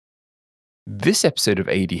This episode of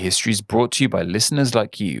AD History is brought to you by listeners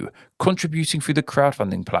like you, contributing through the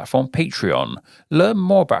crowdfunding platform Patreon. Learn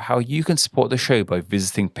more about how you can support the show by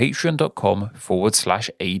visiting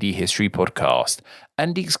patreon.com/AD History Podcast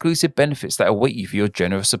and the exclusive benefits that await you for your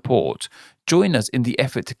generous support. Join us in the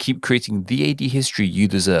effort to keep creating the AD History you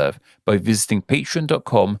deserve by visiting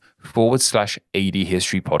patreon.com/AD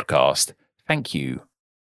History Podcast. Thank you.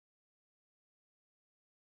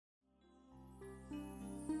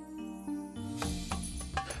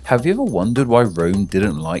 Have you ever wondered why Rome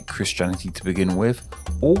didn't like Christianity to begin with?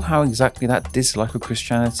 Or how exactly that dislike of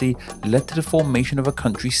Christianity led to the formation of a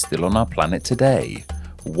country still on our planet today?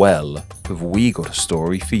 Well, have we got a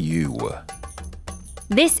story for you.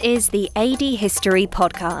 This is the AD History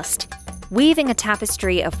Podcast, weaving a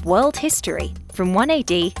tapestry of world history from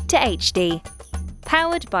 1AD to HD.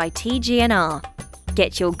 Powered by TGNR.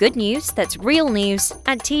 Get your good news that's real news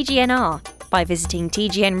at TGNR by visiting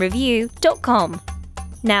tgnreview.com.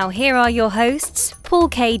 Now here are your hosts, Paul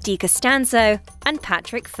K. DiCostanzo and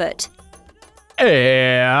Patrick Foote.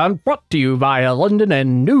 And brought to you via London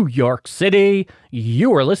and New York City,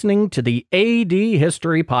 you are listening to the AD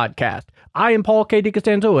History Podcast. I am Paul K.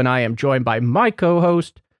 DiCostanzo, and I am joined by my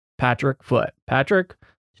co-host, Patrick Foote. Patrick,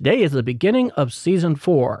 today is the beginning of Season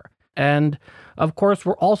 4, and of course,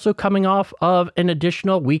 we're also coming off of an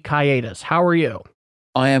additional week hiatus. How are you?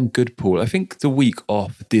 I am good, Paul. I think the week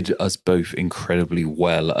off did us both incredibly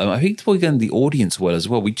well. I think again the audience well as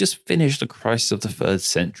well. We just finished the crisis of the 3rd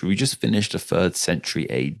century. We just finished the 3rd century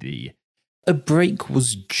AD. A break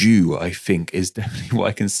was due, I think, is definitely what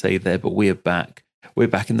I can say there. But we're back. We're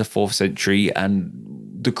back in the 4th century, and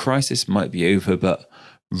the crisis might be over, but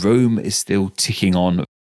Rome is still ticking on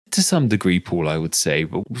to some degree, Paul, I would say.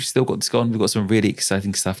 But we've still got this going. We've got some really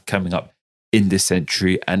exciting stuff coming up in this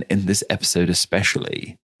century and in this episode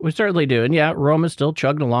especially. We certainly do. And yeah, Rome is still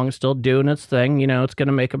chugging along, still doing its thing. You know, it's going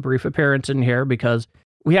to make a brief appearance in here because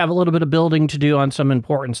we have a little bit of building to do on some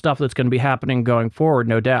important stuff that's going to be happening going forward,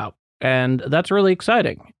 no doubt. And that's really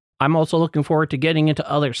exciting. I'm also looking forward to getting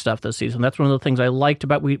into other stuff this season. That's one of the things I liked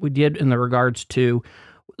about we did in the regards to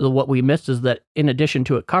what we missed is that in addition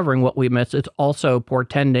to it covering what we missed, it's also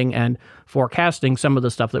portending and forecasting some of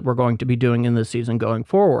the stuff that we're going to be doing in this season going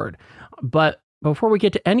forward. But before we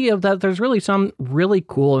get to any of that, there's really some really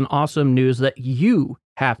cool and awesome news that you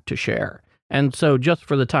have to share. And so just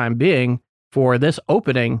for the time being, for this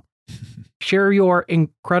opening, share your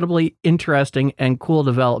incredibly interesting and cool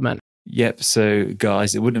development. Yep. So,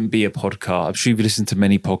 guys, it wouldn't be a podcast. I'm sure you've listened to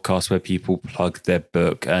many podcasts where people plug their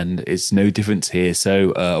book, and it's no different here.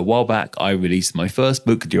 So, a while back, I released my first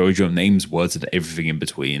book, The Origin of Names, Words, and Everything in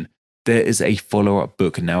Between. There is a follow-up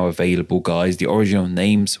book now available, guys. The Origin of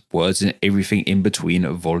Names, Words, and Everything in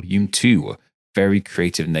Between, Volume 2. Very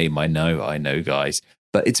creative name, I know, guys.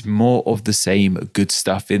 But it's more of the same good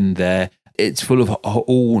stuff in there. It's full of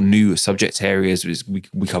all new subject areas. We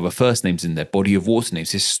cover first names in there, body of water names,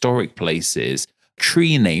 historic places,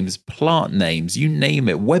 tree names, plant names, you name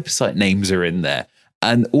it. Website names are in there.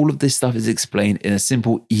 And all of this stuff is explained in a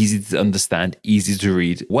simple, easy to understand, easy to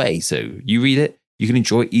read way. So you read it, you can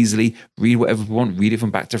enjoy it easily, read whatever you want, read it from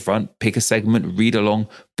back to front, pick a segment, read along.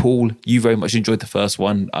 Paul, you very much enjoyed the first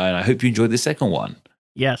one, and I hope you enjoyed the second one.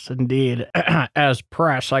 Yes, indeed. As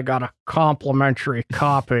press, I got a complimentary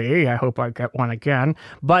copy. I hope I get one again.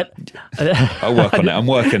 But I'll work on it. I'm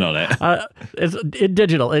working on it. It's in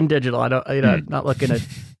digital. I don't, not looking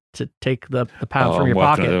to take the pound from your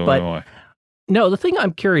pocket. But no, the thing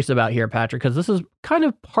I'm curious about here, Patrick, because this is kind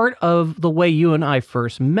of part of the way you and I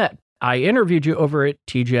first met. I interviewed you over at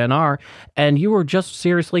TGNR, and you were just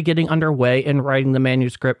seriously getting underway in writing the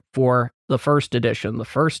manuscript for the first edition, the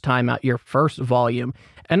first time out, your first volume.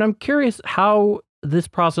 And I'm curious how this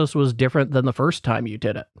process was different than the first time you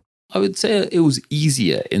did it. I would say it was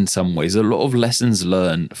easier in some ways. A lot of lessons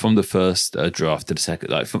learned from the first draft to the second,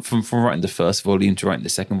 like from writing the first volume to writing the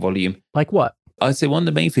second volume. Like what? I'd say one of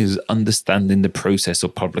the main things is understanding the process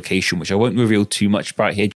of publication, which I won't reveal too much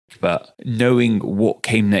about here, but knowing what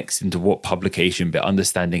came next into what publication, but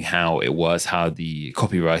understanding how it was, how the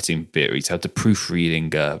copywriting bit reads, how the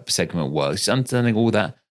proofreading segment works, just understanding all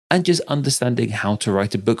that, and just understanding how to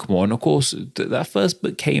write a book more. And of course, that first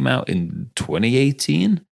book came out in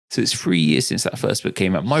 2018. So it's 3 years since that first book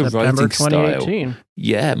came out. My September writing 2018.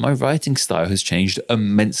 style, my writing style has changed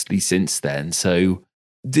immensely since then. So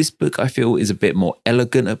this book, I feel, is a bit more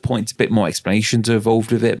elegant at points, a bit more explanations are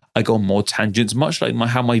involved with it. I go on more tangents, much like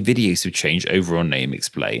how my videos have changed over on Name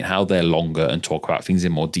Explain, how they're longer and talk about things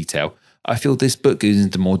in more detail. I feel this book goes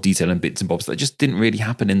into more detail and bits and bobs that just didn't really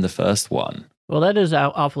happen in the first one. Well, that is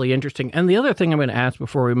awfully interesting. And the other thing I'm going to ask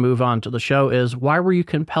before we move on to the show is, why were you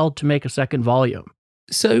compelled to make a second volume?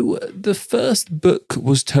 So the first book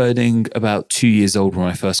was turning about 2 years old when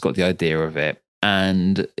I first got the idea of it.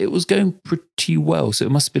 And it was going pretty well. So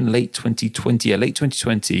it must have been late 2020. Yeah, late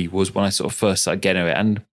 2020 was when I sort of first started getting it.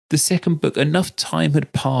 And the second book, enough time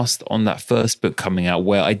had passed on that first book coming out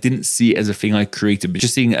where I didn't see it as a thing I created, but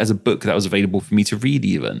just seeing it as a book that was available for me to read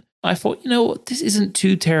even. I thought, you know what, this isn't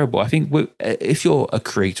too terrible. I think if you're a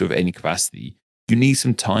creator of any capacity, you need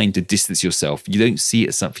some time to distance yourself. You don't see it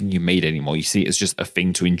as something you made anymore. You see it as just a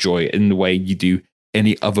thing to enjoy in the way you do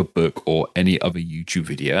any other book or any other YouTube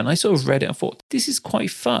video. And I sort of read it and thought, this is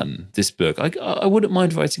quite fun, this book. I wouldn't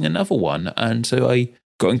mind writing another one. And so I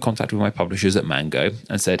got in contact with my publishers at Mango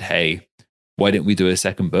and said, hey, why don't we do a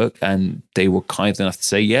second book? And they were kind enough to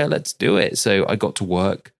say, yeah, let's do it. So I got to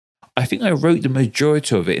work. I think I wrote the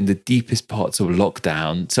majority of it in the deepest parts of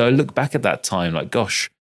lockdown. So I look back at that time like, gosh,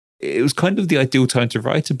 it was kind of the ideal time to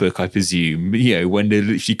write a book, I presume. You know, when they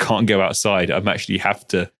literally can't go outside, I'm actually have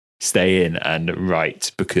to stay in and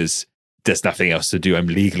write because there's nothing else to do. I'm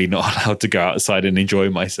legally not allowed to go outside and enjoy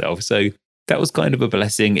myself. So that was kind of a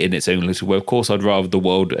blessing in its own little way. Of course, I'd rather the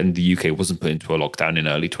world and the UK wasn't put into a lockdown in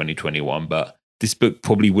early 2021, but this book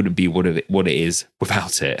probably wouldn't be what it is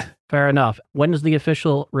without it. Fair enough. When is the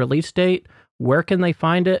official release date? Where can they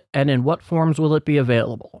find it? And in what forms will it be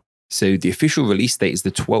available? So the official release date is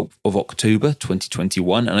the 12th of October,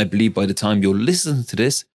 2021. And I believe by the time you'll listen to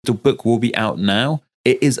this, the book will be out now.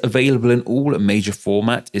 It is available in all major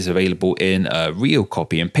formats. It's available in a real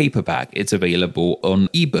copy and paperback. It's available on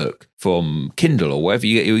ebook from Kindle or wherever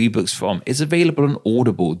you get your ebooks from. It's available on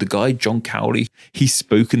Audible. The guy, John Cowley, he's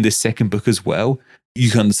spoken this second book as well. You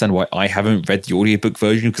can understand why I haven't read the audiobook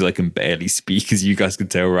version because I can barely speak, as you guys can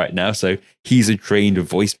tell right now. So he's a trained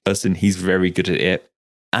voice person. He's very good at it.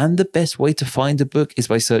 And the best way to find the book is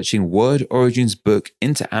by searching Word Origins book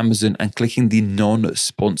into Amazon and clicking the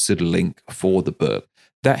non-sponsored link for the book.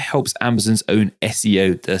 That helps Amazon's own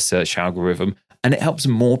SEO, their search algorithm, and it helps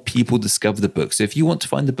more people discover the book. So if you want to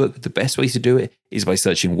find the book, the best way to do it is by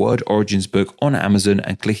searching Word Origins book on Amazon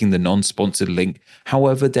and clicking the non-sponsored link.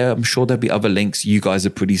 However, I'm sure there'll be other links. You guys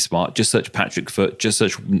are pretty smart. Just search Patrick Foot, just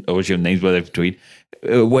search original names, whatever between.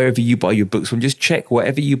 Wherever you buy your books from, just check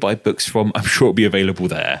wherever you buy books from. I'm sure it'll be available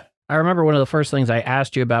there. I remember one of the first things I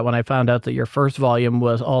asked you about when I found out that your first volume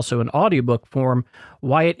was also an audiobook form,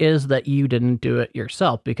 why it is that you didn't do it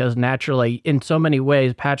yourself. Because naturally, in so many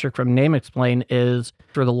ways, Patrick from Name Explain is,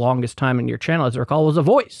 for the longest time in your channel, as I recall, was a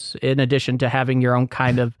voice, in addition to having your own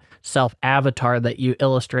kind of self-avatar that you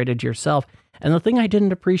illustrated yourself. And the thing I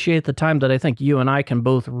didn't appreciate at the time that I think you and I can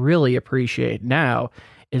both really appreciate now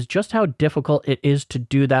is just how difficult it is to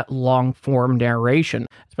do that long form narration,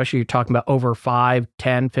 especially you're talking about over 5,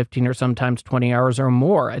 10, 15, or sometimes 20 hours or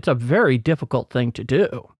more. It's a very difficult thing to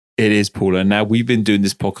do. It is, Paula. Now, we've been doing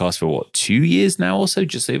this podcast for 2 years now or so,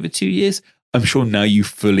 just over 2 years. I'm sure now you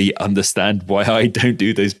fully understand why I don't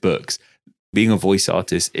do those books. Being a voice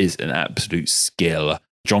artist is an absolute skill.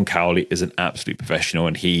 John Cowley is an absolute professional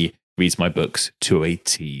and he reads my books to a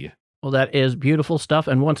T. Well, that is beautiful stuff.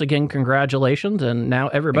 And once again, congratulations. And now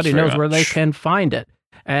everybody knows where they can find it.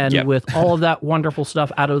 And with all of that wonderful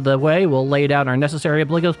stuff out of the way, we'll lay down our necessary,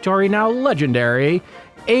 obligatory, now legendary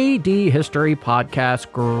AD History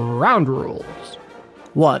Podcast ground rules.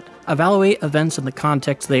 1. Evaluate events in the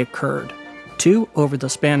context they occurred. 2. Over the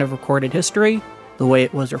span of recorded history, the way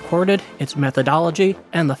it was recorded, its methodology,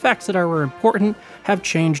 and the facts that are important have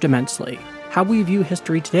changed immensely. How we view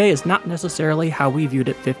history today is not necessarily how we viewed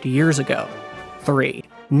it 50 years ago. 3.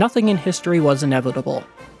 Nothing in history was inevitable.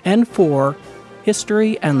 And 4.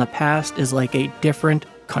 History and the past is like a different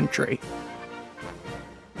country.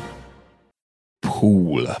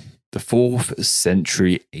 Pool, the 4th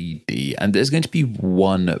century AD. And there's going to be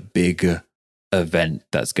one big event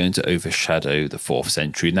that's going to overshadow the 4th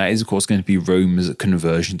century. And that is, of course, going to be Rome's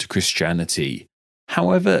conversion to Christianity.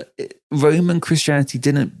 However, Roman Christianity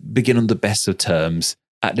didn't begin on the best of terms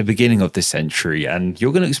at the beginning of this century, and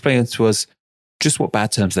you're going to explain to us just what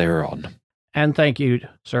bad terms they were on. And thank you,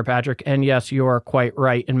 Sir Patrick. And yes, you are quite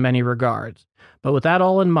right in many regards. But with that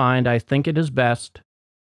all in mind, I think it is best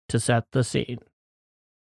to set the scene.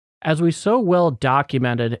 As we so well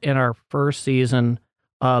documented in our first season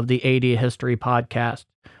of the AD History Podcast,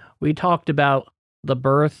 we talked about the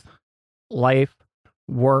birth, life,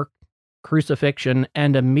 work, crucifixion,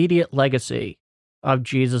 and immediate legacy of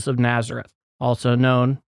Jesus of Nazareth, also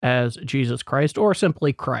known as Jesus Christ or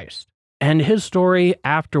simply Christ. And his story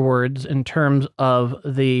afterwards, in terms of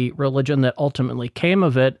the religion that ultimately came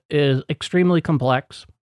of it, is extremely complex,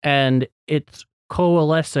 and it's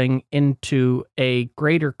coalescing into a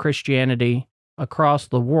greater Christianity across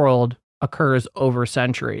the world occurs over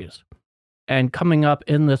centuries. And coming up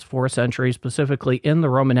in this 4th century, specifically in the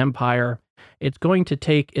Roman Empire, it's going to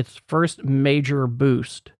take its first major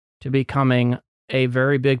boost to becoming a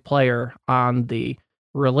very big player on the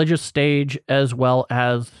religious stage as well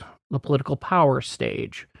as the political power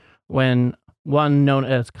stage, when one known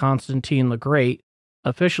as Constantine the Great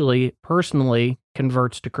officially, personally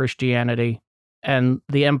converts to Christianity, and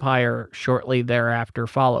the empire shortly thereafter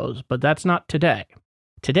follows. But that's not today.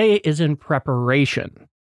 Today is in preparation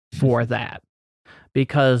for that,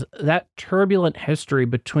 because that turbulent history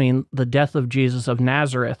between the death of Jesus of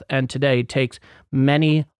Nazareth and today takes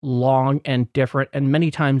many long and different and many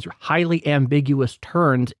times highly ambiguous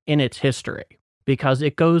turns in its history, because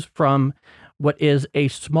it goes from what is a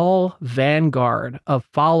small vanguard of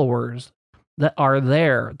followers that are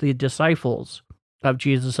there, the disciples of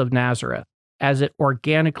Jesus of Nazareth, as it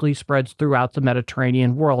organically spreads throughout the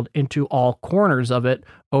Mediterranean world into all corners of it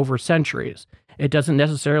over centuries. It doesn't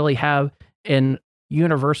necessarily have an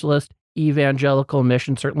universalist evangelical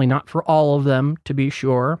mission, certainly not for all of them, to be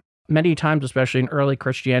sure. Many times, especially in early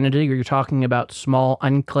Christianity, you're talking about small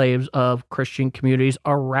enclaves of Christian communities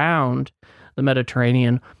around the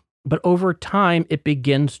Mediterranean. But over time, it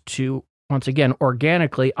begins to, once again,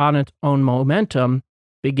 organically, on its own momentum,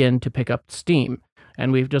 begin to pick up steam.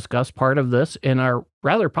 And we've discussed part of this in our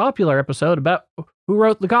rather popular episode about who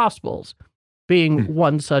wrote the Gospels, being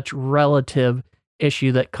one such relative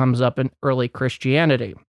issue that comes up in early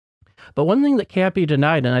Christianity. But one thing that can't be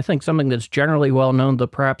denied, and I think something that's generally well known, though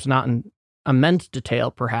perhaps not in immense detail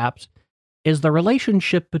perhaps, is the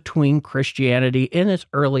relationship between Christianity in its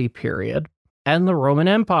early period and the Roman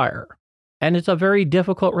Empire. And it's a very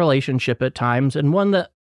difficult relationship at times, and one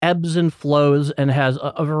that ebbs and flows and has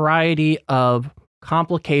a variety of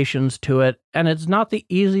complications to it, and it's not the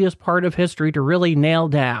easiest part of history to really nail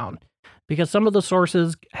down, because some of the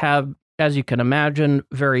sources have, as you can imagine,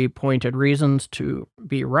 very pointed reasons to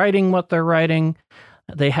be writing what they're writing.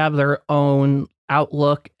 They have their own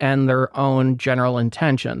outlook and their own general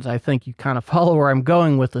intentions. I think you kind of follow where I'm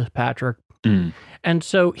going with this, Patrick. And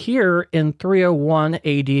so here in 301 AD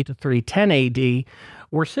to 310 AD,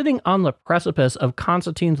 we're sitting on the precipice of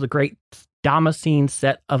Constantine the Great's Damascene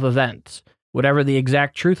set of events. Whatever the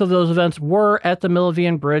exact truth of those events were at the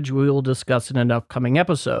Milvian Bridge, we will discuss in an upcoming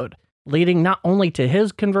episode, leading not only to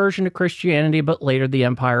his conversion to Christianity, but later the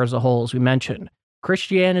empire as a whole, as we mentioned.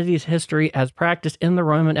 Christianity's history as practiced in the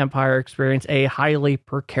Roman Empire experienced a highly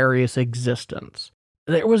precarious existence.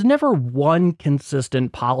 There was never one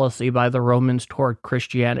consistent policy by the Romans toward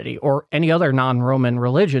Christianity, or any other non-Roman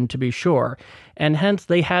religion, to be sure, and hence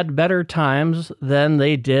they had better times than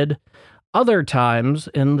they did other times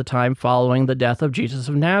in the time following the death of Jesus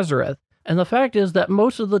of Nazareth. And the fact is that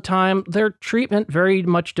most of the time, their treatment very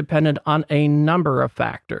much depended on a number of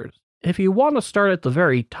factors. If you want to start at the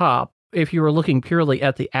very top, if you were looking purely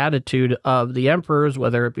at the attitude of the emperors,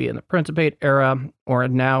 whether it be in the Principate era or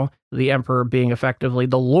now the emperor being effectively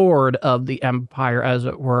the lord of the empire, as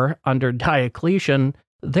it were, under Diocletian,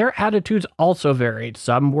 their attitudes also varied.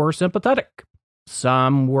 Some were sympathetic,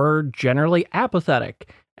 some were generally apathetic,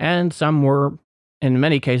 and some were, in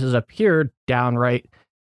many cases, appeared downright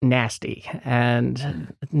nasty,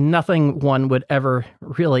 and nothing one would ever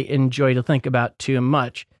really enjoy to think about too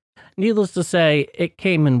much. Needless to say, it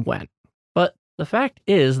came and went. But the fact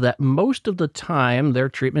is that most of the time, their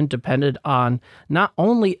treatment depended on not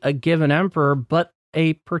only a given emperor, but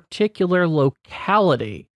a particular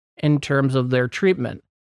locality in terms of their treatment.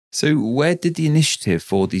 So where did the initiative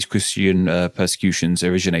for these Christian persecutions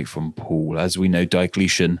originate from, Paul? As we know,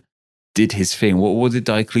 Diocletian did his thing. What did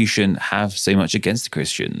Diocletian have so much against the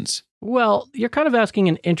Christians? Well, you're kind of asking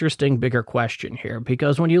an interesting, bigger question here,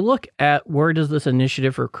 because when you look at where does this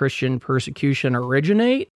initiative for Christian persecution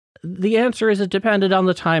originate, the answer is it depended on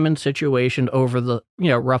the time and situation over the,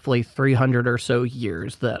 roughly 300 or so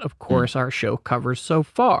years that, of course, our show covers so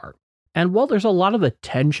far. And while there's a lot of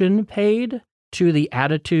attention paid to the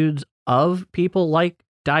attitudes of people like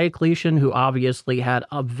Diocletian, who obviously had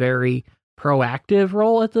a very proactive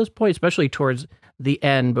role at this point, especially towards the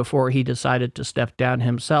end before he decided to step down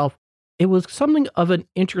himself, it was something of an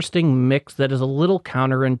interesting mix that is a little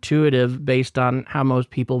counterintuitive based on how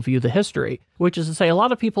most people view the history, which is to say a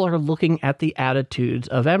lot of people are looking at the attitudes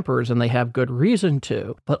of emperors, and they have good reason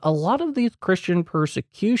to, but a lot of these Christian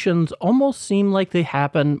persecutions almost seem like they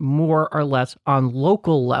happen more or less on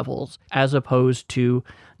local levels, as opposed to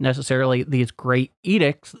necessarily these great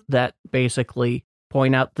edicts that basically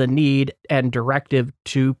point out the need and directive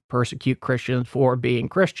to persecute Christians for being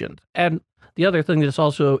Christians. And the other thing that's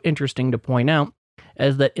also interesting to point out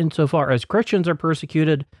is that insofar as Christians are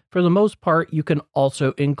persecuted, for the most part, you can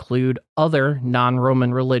also include other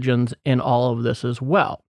non-Roman religions in all of this as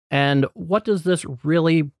well. And what does this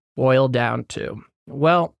really boil down to?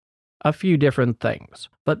 Well, a few different things.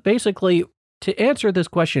 But basically, to answer this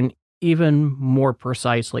question even more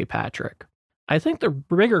precisely, Patrick, I think the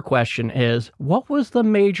bigger question is, what was the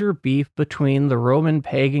major beef between the Roman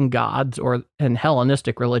pagan gods and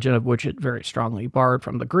Hellenistic religion, of which it very strongly borrowed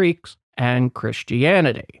from the Greeks, and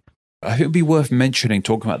Christianity? I think it would be worth mentioning,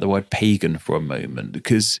 talking about the word pagan for a moment,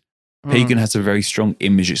 because pagan has a very strong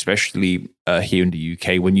image, especially here in the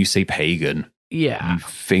UK. When you say pagan, you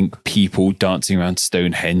think people dancing around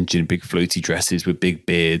Stonehenge in big floaty dresses with big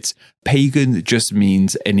beards. Pagan just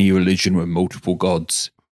means any religion with multiple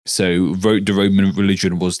gods. So the Roman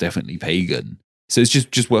religion was definitely pagan. So it's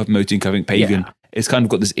just worth noting, I think pagan, it's kind of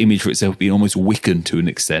got this image for itself being almost Wiccan to an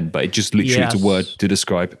extent, but it just literally it's a word to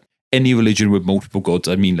describe any religion with multiple gods.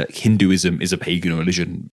 I mean, like Hinduism is a pagan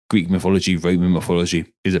religion. Greek mythology, Roman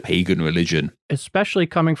mythology is a pagan religion. Especially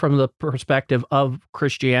coming from the perspective of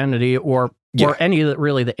Christianity or any of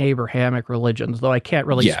really the Abrahamic religions, though I can't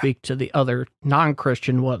really speak to the other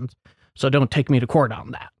non-Christian ones. So don't take me to court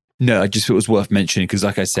on that. No, I just thought it was worth mentioning because,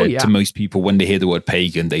 like I said, to most people, when they hear the word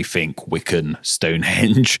pagan, they think Wiccan,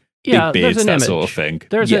 Stonehenge, big beards, that sort of thing.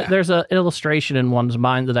 There's an illustration in one's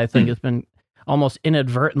mind that I think has been almost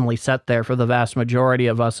inadvertently set there for the vast majority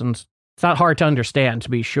of us, and it's not hard to understand, to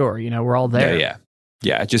be sure. You know, we're all there.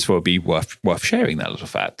 Yeah. I just thought it'd be worth sharing that little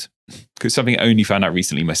fact because something I only found out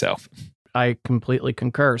recently myself. I completely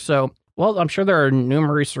concur. So, well, I'm sure there are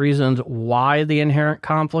numerous reasons why the inherent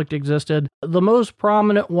conflict existed. The most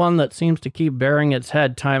prominent one that seems to keep bearing its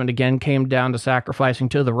head time and again came down to sacrificing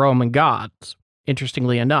to the Roman gods,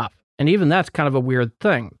 interestingly enough. And even that's kind of a weird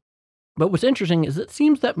thing. But what's interesting is it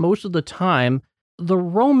seems that most of the time, the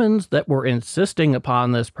Romans that were insisting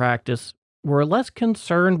upon this practice were less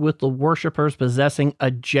concerned with the worshippers possessing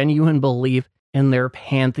a genuine belief in their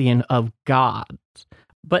pantheon of gods,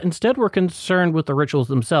 but instead were concerned with the rituals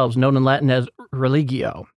themselves, known in Latin as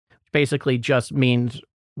religio, which basically just means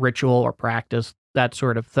ritual or practice, that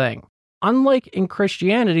sort of thing. Unlike in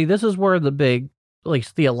Christianity, this is where the big, at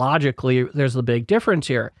least theologically, there's the big difference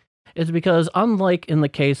here, is because unlike in the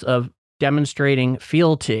case of demonstrating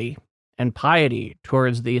fealty and piety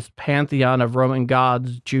towards the pantheon of Roman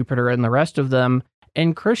gods, Jupiter and the rest of them,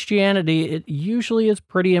 in Christianity, it usually is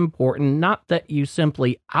pretty important not that you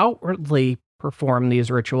simply outwardly perform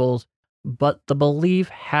these rituals, but the belief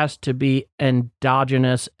has to be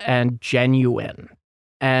endogenous and genuine.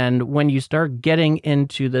 And when you start getting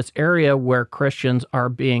into this area where Christians are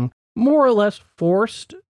being more or less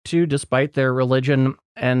forced to, despite their religion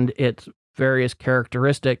and its various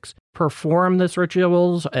characteristics, perform these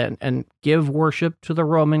rituals and give worship to the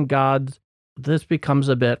Roman gods, this becomes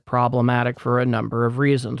a bit problematic for a number of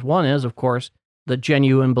reasons. One is, of course, the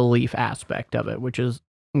genuine belief aspect of it, which is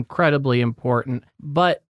incredibly important.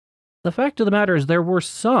 But the fact of the matter is there were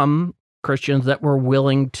some Christians that were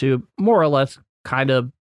willing to more or less kind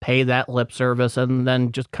of pay that lip service and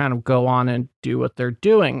then just kind of go on and do what they're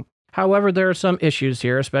doing. However, there are some issues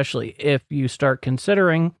here, especially if you start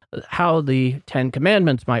considering how the Ten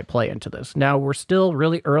Commandments might play into this. Now, we're still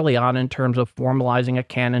really early on in terms of formalizing a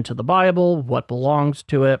canon to the Bible, what belongs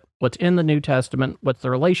to it, what's in the New Testament, what's the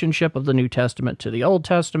relationship of the New Testament to the Old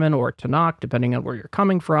Testament or Tanakh, depending on where you're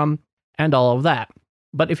coming from, and all of that.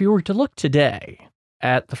 But if you were to look today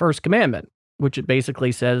at the First Commandment, which it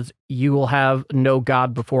basically says, you will have no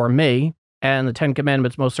God before me, and the Ten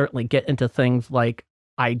Commandments most certainly get into things like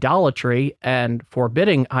idolatry and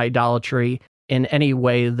forbidding idolatry in any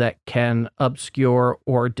way that can obscure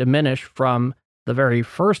or diminish from the very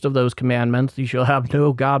first of those commandments, you shall have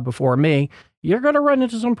no God before me, you're going to run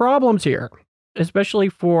into some problems here, especially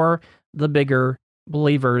for the bigger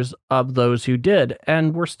believers of those who did.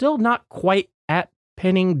 And we're still not quite at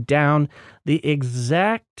pinning down the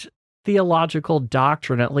exact theological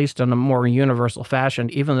doctrine, at least in a more universal fashion,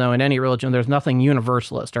 even though in any religion there's nothing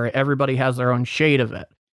universalist, or everybody has their own shade of it.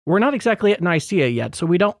 We're not exactly at Nicaea yet, so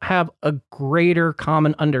we don't have a greater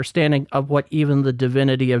common understanding of what even the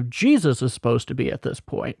divinity of Jesus is supposed to be at this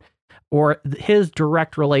point, or his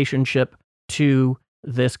direct relationship to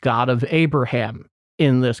this God of Abraham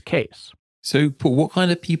in this case. So, Paul, what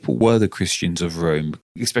kind of people were the Christians of Rome,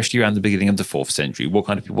 especially around the beginning of the 4th century? What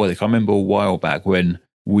kind of people were they? I remember a while back when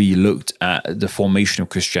we looked at the formation of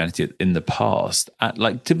Christianity in the past.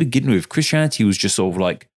 To begin with, Christianity was just sort of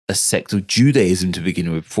like a sect of Judaism to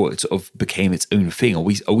begin with before it sort of became its own thing.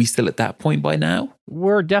 Are we still at that point by now?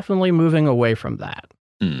 We're definitely moving away from that.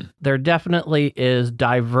 There definitely is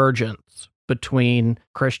divergence between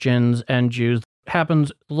Christians and Jews.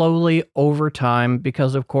 happens slowly over time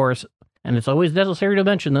because, of course, and it's always necessary to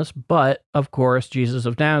mention this, but of course, Jesus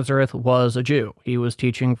of Nazareth was a Jew. He was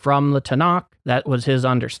teaching from the Tanakh. That was his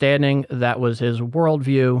understanding. That was his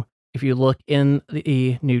worldview. If you look in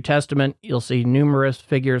the New Testament, you'll see numerous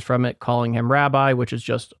figures from it calling him rabbi, which is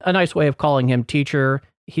just a nice way of calling him teacher.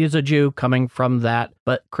 He's a Jew coming from that,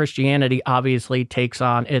 but Christianity obviously takes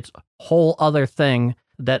on its whole other thing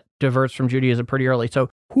that diverts from Judaism pretty early. So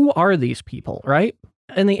who are these people, right?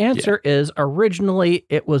 And the answer is originally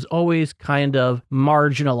it was always kind of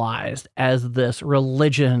marginalized as this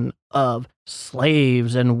religion of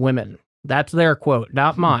slaves and women. That's their quote,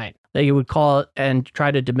 not mine. They would call it and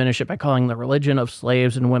try to diminish it by calling the religion of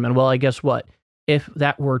slaves and women. Well, I guess what? If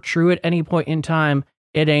that were true at any point in time,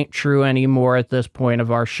 it ain't true anymore at this point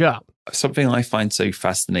of our show. Something I find so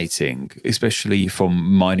fascinating, especially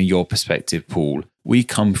from mine and your perspective, Paul, we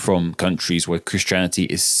come from countries where Christianity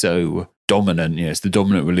is so dominant. You know, it's the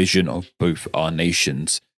dominant religion of both our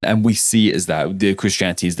nations. And we see it as that. The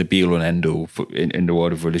Christianity is the be-all and end-all in the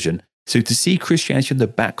world of religion. So to see Christianity on the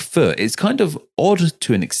back foot, it's kind of odd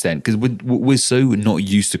to an extent because we're so not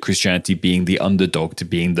used to Christianity being the underdog, to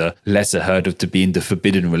being the lesser heard of, to being the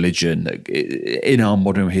forbidden religion in our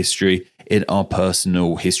modern history, in our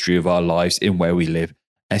personal history of our lives, in where we live.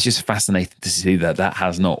 And it's just fascinating to see that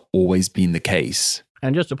has not always been the case.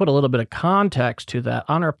 And just to put a little bit of context to that,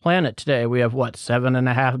 on our planet today, we have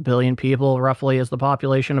 7.5 billion people roughly is the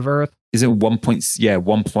population of Earth. Is it 1 point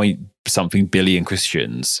something billion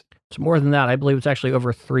Christians? It's more than that. I believe it's actually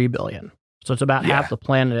over 3 billion. So it's about half the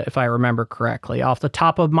planet, if I remember correctly. Off the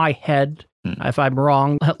top of my head, if I'm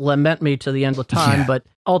wrong, lament me to the end of time. But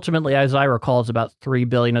ultimately, as I recall, it's about 3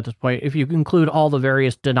 billion at this point. If you include all the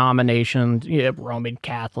various denominations, Roman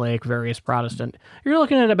Catholic, various Protestant, you're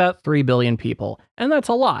looking at about 3 billion people. And that's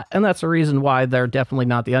a lot. And that's the reason why they're definitely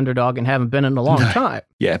not the underdog and haven't been in a long time.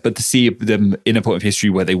 Yeah, but to see them in a point of history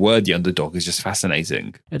where they were the underdog is just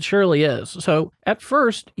fascinating. It surely is. So at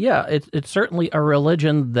first, it's certainly a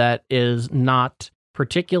religion that is not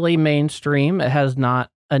particularly mainstream. It has not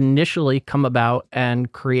initially come about and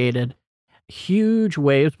created huge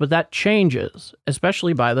waves, but that changes,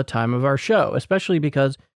 especially by the time of our show, especially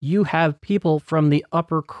because you have people from the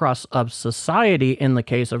upper crust of society in the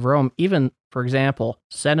case of Rome, even, for example,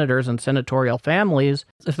 senators and senatorial families,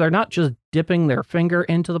 if they're not just dipping their finger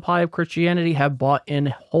into the pie of Christianity, have bought in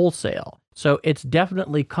wholesale. So it's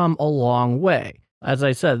definitely come a long way. As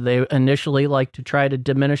I said, they initially like to try to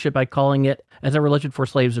diminish it by calling it as a religion for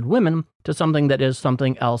slaves and women to something that is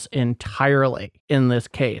something else entirely in this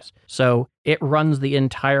case. So it runs the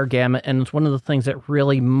entire gamut, and it's one of the things that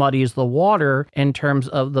really muddies the water in terms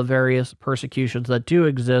of the various persecutions that do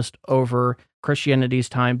exist over Christianity's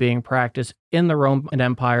time being practiced in the Roman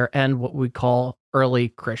Empire and what we call early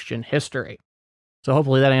Christian history. So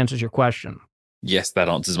hopefully that answers your question. Yes, that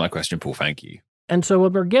answers my question, Paul. Thank you. And so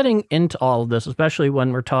when we're getting into all of this, especially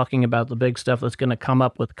when we're talking about the big stuff that's going to come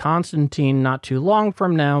up with Constantine not too long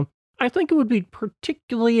from now, I think it would be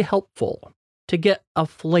particularly helpful to get a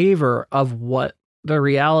flavor of what the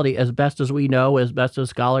reality, as best as we know, as best as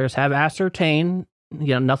scholars have ascertained.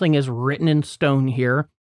 Nothing is written in stone here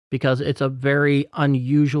because it's a very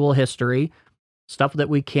unusual history, stuff that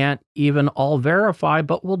we can't even all verify,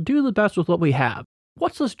 but we'll do the best with what we have.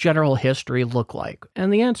 What's this general history look like?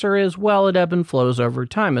 And the answer is, well, it ebbs and flows over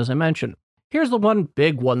time, as I mentioned. Here's the one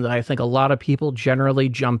big one that I think a lot of people generally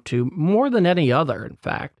jump to, more than any other, in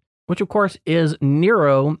fact, which of course is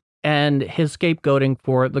Nero and his scapegoating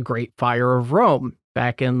for the Great Fire of Rome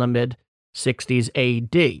back in the mid-60s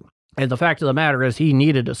AD. And the fact of the matter is he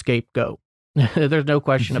needed a scapegoat. There's no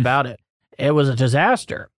question about it. It was a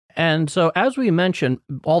disaster. And so, as we mentioned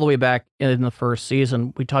all the way back in the first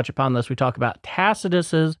season, we touch upon this. We talk about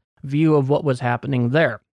Tacitus's view of what was happening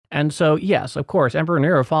there. And so, yes, of course, Emperor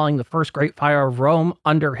Nero, following the first Great Fire of Rome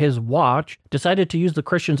under his watch, decided to use the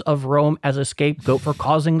Christians of Rome as a scapegoat for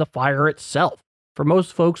causing the fire itself. For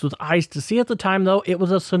most folks with eyes to see at the time, though, it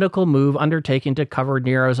was a cynical move undertaken to cover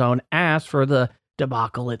Nero's own ass for the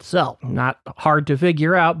debacle itself. Not hard to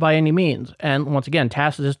figure out by any means. And once again,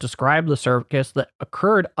 Tacitus described the circus that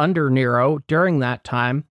occurred under Nero during that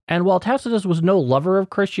time. And while Tacitus was no lover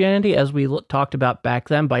of Christianity, as we talked about back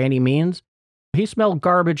then by any means, he smelled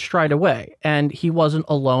garbage straight away, and he wasn't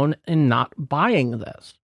alone in not buying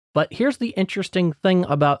this. But here's the interesting thing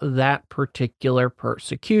about that particular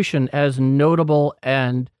persecution, as notable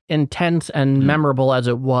and intense and memorable as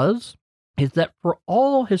it was, is that for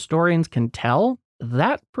all historians can tell,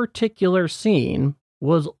 that particular scene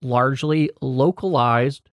was largely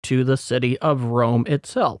localized to the city of Rome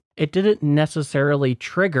itself. It didn't necessarily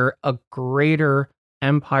trigger a greater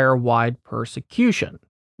empire-wide persecution,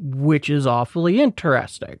 which is awfully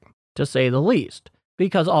interesting, to say the least.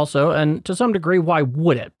 Because also, and to some degree, why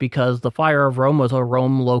would it? Because the Fire of Rome was a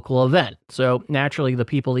Rome local event. So naturally, the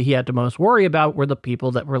people that he had to most worry about were the people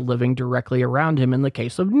that were living directly around him in the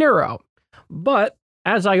case of Nero. But,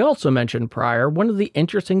 as I also mentioned prior, one of the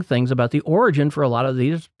interesting things about the origin for a lot of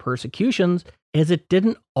these persecutions is it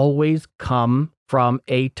didn't always come from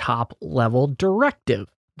a top-level directive.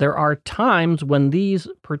 There are times when these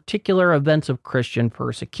particular events of Christian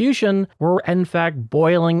persecution were in fact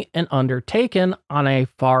boiling and undertaken on a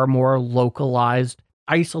far more localized,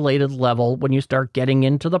 isolated level when you start getting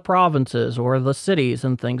into the provinces or the cities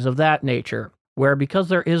and things of that nature, where because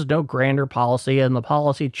there is no grander policy and the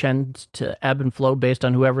policy tends to ebb and flow based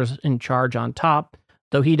on whoever's in charge on top,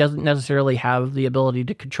 though he doesn't necessarily have the ability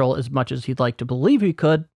to control as much as he'd like to believe he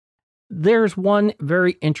could, there's one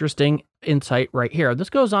very interesting insight right here. This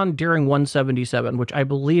goes on during 177, which I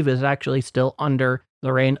believe is actually still under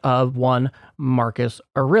the reign of one Marcus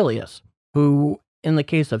Aurelius, who, in the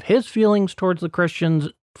case of his feelings towards the Christians,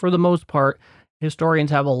 for the most part,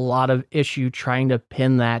 historians have a lot of issue trying to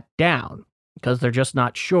pin that down because they're just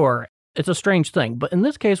not sure. It's a strange thing, but in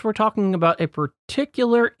this case, we're talking about a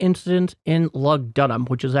particular incident in Lugdunum,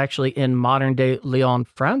 which is actually in modern-day Lyon,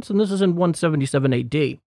 France, and this is in 177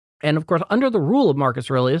 AD. And of course, under the rule of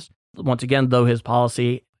Marcus Aurelius, once again, though his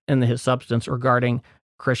policy and his substance regarding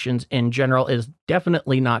Christians in general is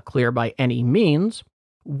definitely not clear by any means,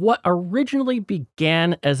 what originally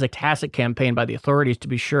began as a tacit campaign by the authorities, to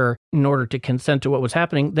be sure, in order to consent to what was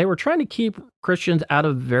happening, they were trying to keep Christians out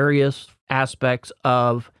of various aspects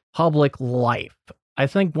of public life. I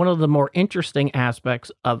think one of the more interesting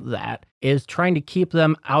aspects of that is trying to keep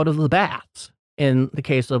them out of the baths. In the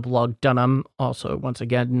case of Lugdunum, also once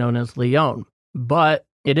again known as Lyon. But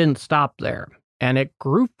it didn't stop there, and it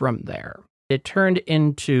grew from there. It turned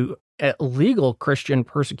into legal Christian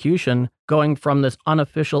persecution, going from this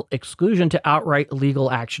unofficial exclusion to outright legal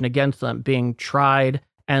action against them, being tried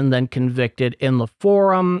and then convicted in the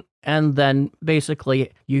forum. And then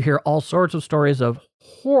basically you hear all sorts of stories of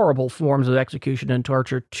horrible forms of execution and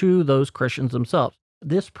torture to those Christians themselves.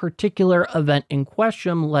 This particular event in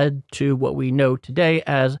question led to what we know today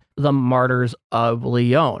as the Martyrs of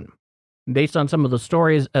Lyon. Based on some of the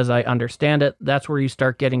stories, as I understand it, that's where you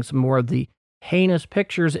start getting some more of the heinous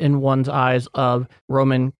pictures in one's eyes of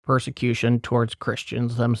Roman persecution towards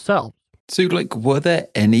Christians themselves. So, were there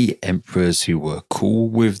any emperors who were cool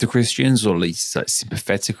with the Christians, or at least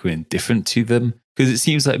sympathetic or indifferent to them? Because it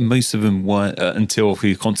seems like most of them weren't until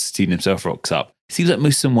Constantine himself rocks up. It seems like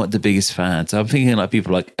most of them weren't the biggest fans. I'm thinking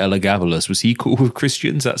people like Elagabalus. Was he cool with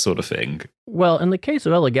Christians? That sort of thing. Well, in the case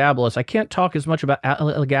of Elagabalus, I can't talk as much about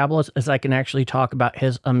Elagabalus as I can actually talk about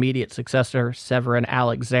his immediate successor, Severin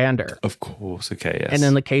Alexander. Of course, okay, yes. And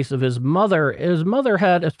in the case of his mother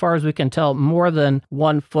had, as far as we can tell, more than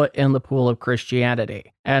one foot in the pool of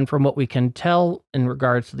Christianity. And from what we can tell in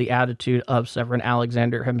regards to the attitude of Severin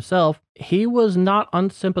Alexander himself, he was not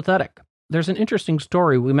unsympathetic. There's an interesting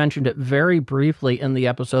story. We mentioned it very briefly in the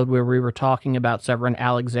episode where we were talking about Severin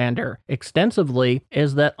Alexander extensively,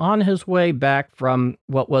 is that on his way back from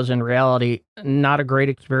what was in reality not a great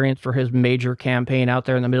experience for his major campaign out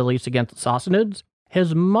there in the Middle East against the Sassanids,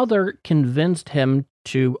 his mother convinced him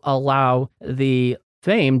to allow the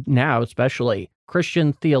famed, now especially,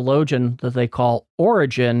 Christian theologian that they call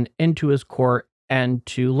Origen into his court and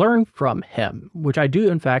to learn from him, which I do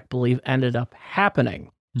in fact believe ended up happening.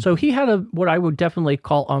 So he had what I would definitely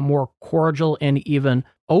call a more cordial and even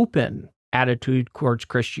open attitude towards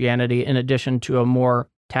Christianity, in addition to a more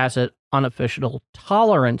tacit, unofficial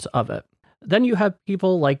tolerance of it. Then you have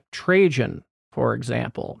people like Trajan, for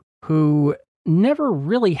example, who never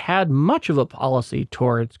really had much of a policy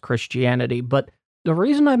towards Christianity. But the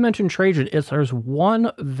reason I mentioned Trajan is there's one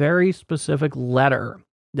very specific letter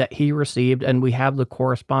that he received, and we have the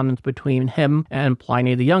correspondence between him and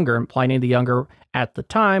Pliny the Younger. And Pliny the Younger, at the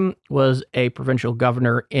time, was a provincial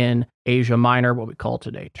governor in Asia Minor, what we call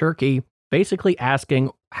today Turkey, basically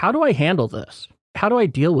asking, how do I handle this? How do I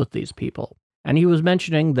deal with these people? And he was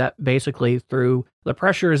mentioning that basically through the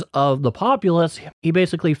pressures of the populace, he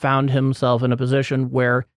basically found himself in a position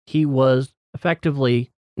where he was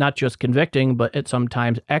effectively not just convicting, but at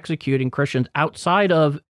sometimes executing Christians outside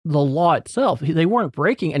of the law itself. They weren't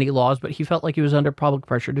breaking any laws, but he felt like he was under public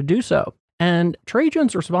pressure to do so. And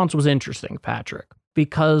Trajan's response was interesting, Patrick,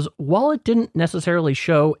 because while it didn't necessarily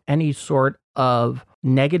show any sort of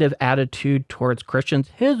negative attitude towards Christians,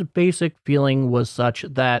 his basic feeling was such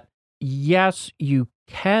that, yes, you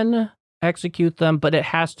can execute them, but it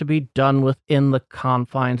has to be done within the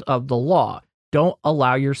confines of the law. don't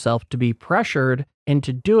allow yourself to be pressured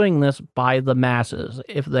into doing this by the masses.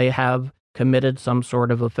 If they have committed some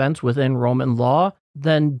sort of offense within Roman law,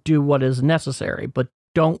 then do what is necessary, but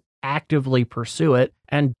don't actively pursue it,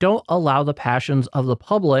 and don't allow the passions of the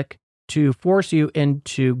public to force you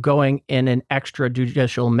into going in an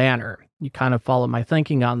extrajudicial manner. You kind of follow my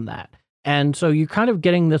thinking on that. And so you're kind of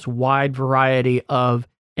getting this wide variety of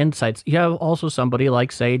insights. You have also somebody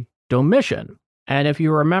like, say, Domitian. And if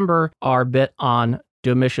you remember our bit on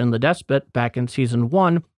Domitian the Despot back in season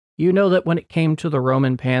 1, you know that when it came to the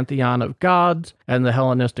Roman pantheon of gods and the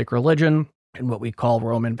Hellenistic religion and what we call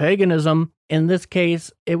Roman paganism, in this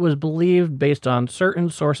case, it was believed based on certain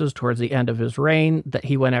sources towards the end of his reign that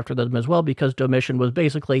he went after them as well, because Domitian was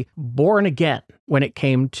basically born again when it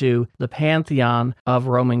came to the pantheon of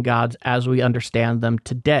Roman gods as we understand them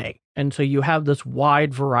today. And so you have this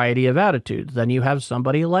wide variety of attitudes. Then you have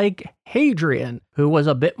somebody like Hadrian, who was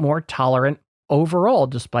a bit more tolerant overall,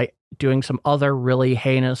 despite doing some other really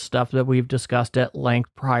heinous stuff that we've discussed at length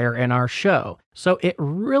prior in our show. So it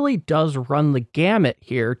really does run the gamut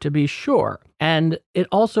here, to be sure. And it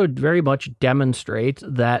also very much demonstrates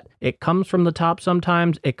that it comes from the top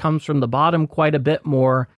sometimes, it comes from the bottom quite a bit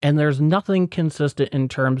more, and there's nothing consistent in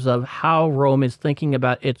terms of how Rome is thinking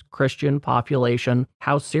about its Christian population,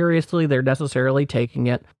 how seriously they're necessarily taking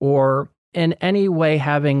it, or in any way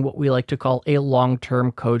having what we like to call a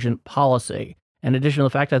long-term cogent policy. In addition to the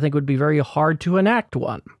fact, I think it would be very hard to enact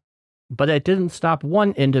one. But it didn't stop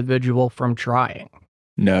one individual from trying.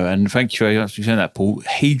 No, and thank you very much for saying that, Paul.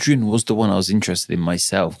 Hadrian was the one I was interested in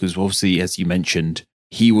myself, because obviously, as you mentioned,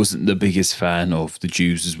 he wasn't the biggest fan of the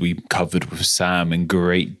Jews, as we covered with Sam in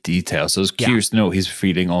great detail. So I was curious to know what his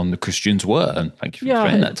feeling on the Christians were, and thank you for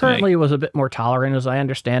explaining that to me. Apparently he was a bit more tolerant, as I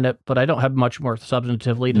understand it, but I don't have much more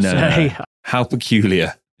substantively to say. How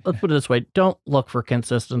peculiar. Let's put it this way. Don't look for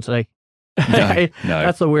consistency. No.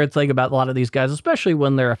 That's the weird thing about a lot of these guys, especially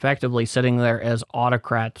when they're effectively sitting there as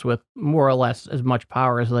autocrats with more or less as much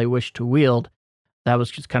power as they wish to wield. That was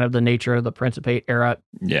just kind of the nature of the Principate era,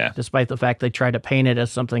 despite the fact they tried to paint it as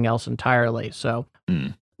something else entirely. So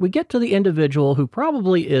we get to the individual who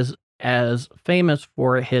probably is as famous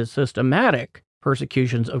for his systematic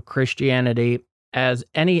persecutions of Christianity as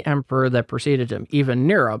any emperor that preceded him, even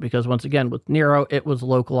Nero, because once again, with Nero, it was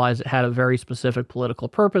localized. It had a very specific political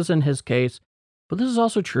purpose in his case, but this is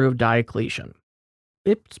also true of Diocletian.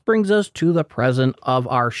 It brings us to the present of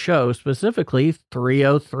our show, specifically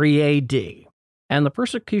 303 AD. And the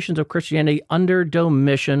persecutions of Christianity under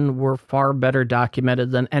Domitian were far better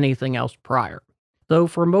documented than anything else prior. Though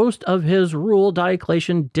for most of his rule,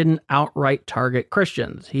 Diocletian didn't outright target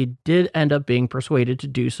Christians. He did end up being persuaded to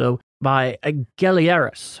do so by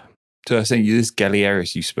Galerius. So I was saying, this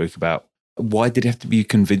Galerius you spoke about, why did he have to be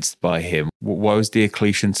convinced by him? Why was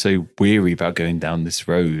Diocletian so weary about going down this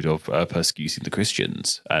road of persecuting the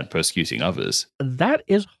Christians and persecuting others? That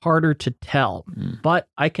is harder to tell, but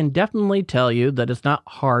I can definitely tell you that it's not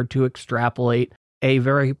hard to extrapolate a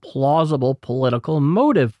very plausible political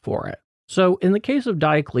motive for it. So in the case of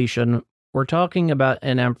Diocletian, we're talking about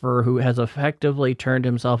an emperor who has effectively turned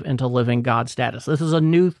himself into living god status. This is a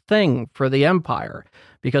new thing for the empire,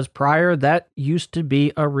 because prior that used to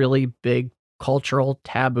be a really big cultural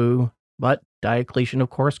taboo, but Diocletian, of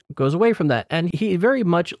course, goes away from that. And he very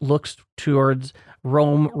much looks towards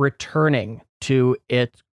Rome returning to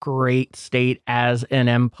its great state as an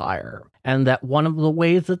empire. And that one of the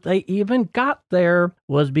ways that they even got there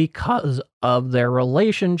was because of their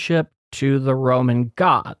relationship to the Roman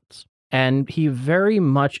gods. And he very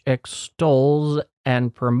much extols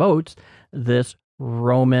and promotes this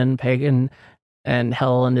Roman, pagan, and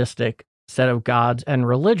Hellenistic set of gods and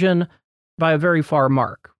religion by a very far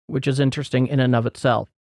mark, which is interesting in and of itself.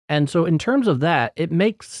 And so in terms of that, it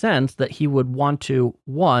makes sense that he would want to,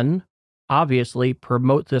 one, obviously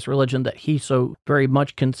promote this religion that he so very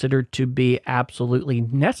much considered to be absolutely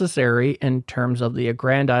necessary in terms of the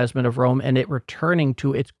aggrandizement of Rome and it returning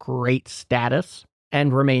to its great status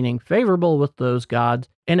and remaining favorable with those gods,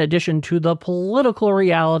 in addition to the political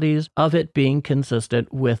realities of it being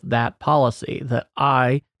consistent with that policy that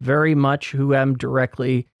I, very much who am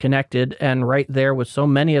directly connected and right there with so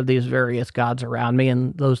many of these various gods around me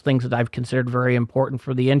and those things that I've considered very important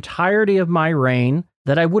for the entirety of my reign,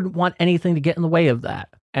 that I wouldn't want anything to get in the way of that.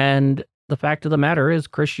 And the fact of the matter is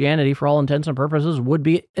Christianity, for all intents and purposes, would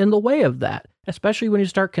be in the way of that, especially when you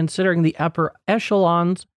start considering the upper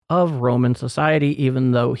echelons of Roman society.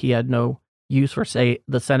 Even though he had no use for, say,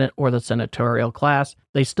 the Senate or the senatorial class,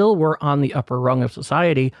 they still were on the upper rung of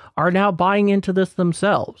society, are now buying into this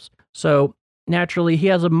themselves. So naturally, he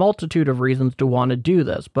has a multitude of reasons to want to do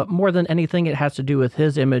this, but more than anything, it has to do with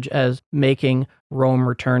his image as making Rome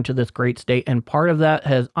return to this great state. And part of that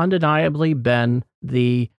has undeniably been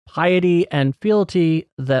the piety and fealty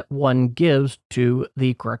that one gives to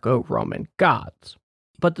the Greco-Roman gods.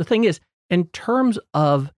 But the thing is, in terms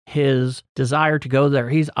of his desire to go there,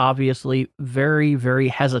 he's obviously very, very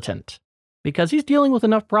hesitant because he's dealing with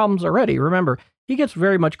enough problems already. Remember, he gets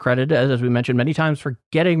very much credited, as we mentioned many times, for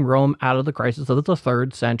getting Rome out of the crisis of the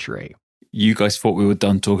 3rd century. You guys thought we were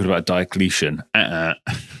done talking about Diocletian.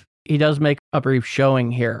 He does make a brief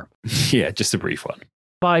showing here. Yeah, just a brief one.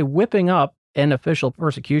 By whipping up an official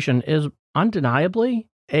persecution is undeniably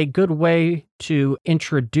a good way to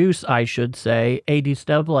introduce, I should say, a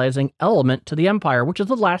destabilizing element to the empire, which is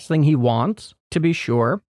the last thing he wants, to be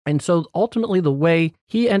sure. And so ultimately the way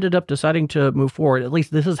he ended up deciding to move forward, at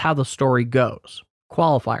least this is how the story goes.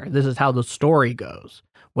 Qualifier, this is how the story goes.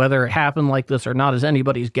 Whether it happened like this or not is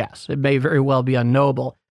anybody's guess. It may very well be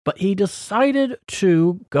unknowable. But he decided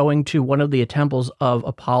to going to one of the temples of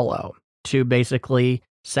Apollo to basically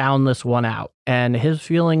sound this one out. And his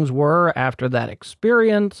feelings were, after that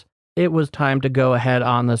experience, it was time to go ahead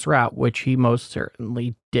on this route, which he most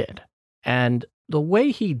certainly did. And the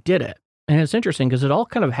way he did it, and it's interesting because it all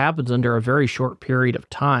kind of happens under a very short period of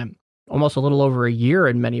time, almost a little over a year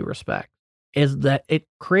in many respects, is that it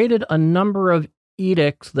created a number of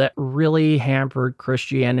edicts that really hampered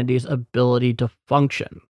Christianity's ability to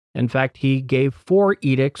function. In fact, he gave 4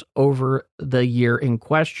 edicts over the year in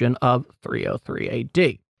question of 303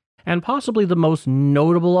 AD. And possibly the most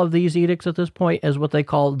notable of these edicts at this point is what they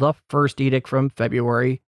call the First Edict from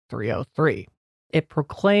February 303. It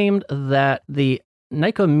proclaimed that the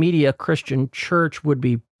Nicomedia Christian Church would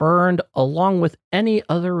be burned along with any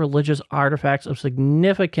other religious artifacts of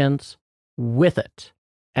significance with it.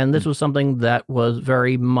 And this was something that was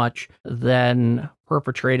very much then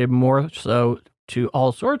perpetrated more so to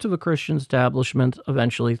all sorts of Christian establishments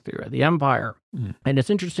eventually throughout the empire. And it's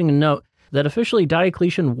interesting to note that officially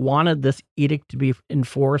Diocletian wanted this edict to be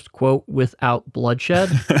enforced, quote, without bloodshed.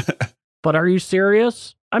 But are you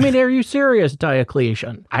serious? I mean, are you serious,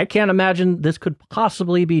 Diocletian? I can't imagine this could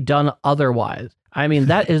possibly be done otherwise. I mean,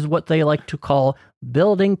 that is what they like to call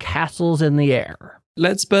building castles in the air.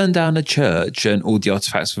 Let's burn down a church and all the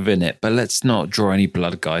artifacts within it, but let's not draw any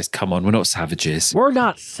blood, guys. Come on, we're not savages. We're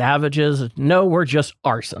not savages. No, we're just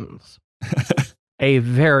arsons. A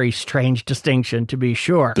very strange distinction, to be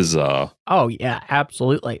sure. Bizarre. Oh, yeah,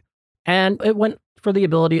 absolutely. And it went for the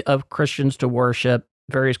ability of Christians to worship,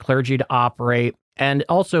 various clergy to operate, and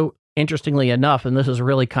also, interestingly enough, and this is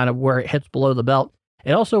really kind of where it hits below the belt,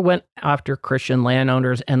 it also went after Christian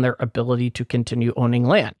landowners and their ability to continue owning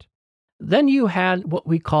land. Then you had what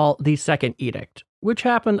we call the Second Edict, which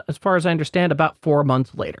happened, as far as I understand, about 4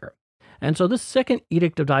 months later. And so this Second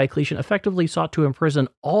Edict of Diocletian effectively sought to imprison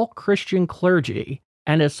all Christian clergy,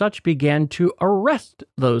 and as such began to arrest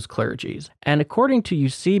those clergies. And according to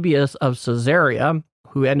Eusebius of Caesarea,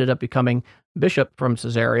 who ended up becoming bishop from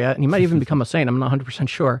Caesarea, and he might even become a saint, I'm not 100%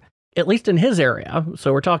 sure, at least in his area,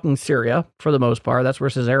 so we're talking Syria for the most part, that's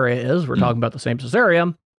where Caesarea is, we're talking about the same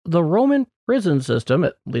Caesarea, the Roman prison system,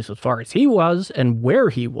 at least as far as he was and where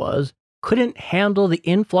he was, couldn't handle the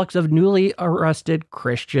influx of newly arrested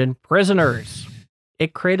Christian prisoners.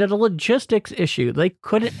 It created a logistics issue. They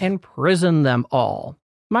couldn't imprison them all.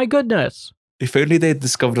 My goodness. If only they had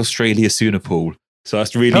discovered Australia sooner, Paul. So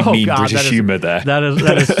that's really mean British humour there. That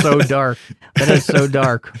is so dark. That is so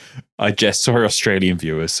dark. Sorry, Australian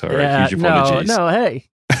viewers. Sorry, huge apologies. No, hey.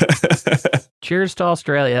 Cheers to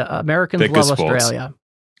Australia. Americans love Australia.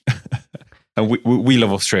 And we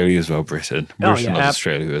love Australia as well, Britain. Britain loves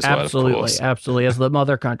Australia as well, of course. Absolutely, as the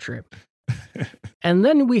mother country. And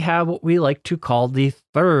then we have what we like to call the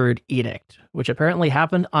Third Edict, which apparently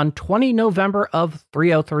happened on 20 November of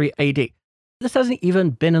 303 AD. This hasn't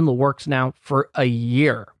even been in the works now for a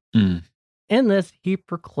year. In this, he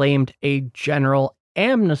proclaimed a general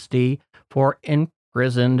amnesty for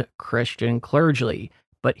imprisoned Christian clergy.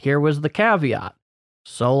 But here was the caveat.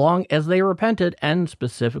 So long as they repented and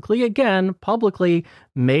specifically, again, publicly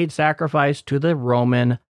made sacrifice to the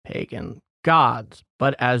Roman pagan gods.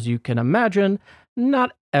 But as you can imagine,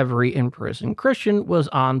 not every imprisoned Christian was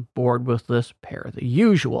on board with this per the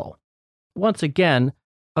usual. Once again,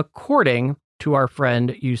 according to our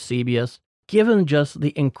friend Eusebius, given just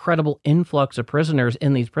the incredible influx of prisoners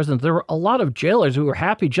in these prisons, there were a lot of jailers who were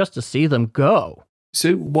happy just to see them go.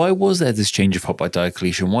 So why was there this change of heart by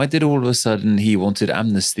Diocletian? Why did all of a sudden he wanted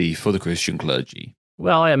amnesty for the Christian clergy?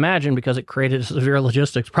 Well, I imagine because it created a severe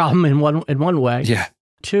logistics problem in one way. Yeah.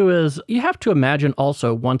 Two is, you have to imagine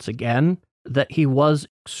also, once again, that he was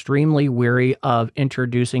extremely weary of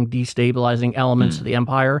introducing destabilizing elements to the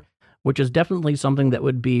empire, which is definitely something that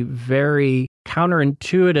would be very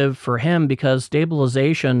counterintuitive for him because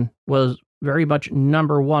stabilization was very much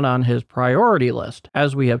number one on his priority list,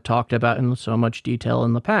 as we have talked about in so much detail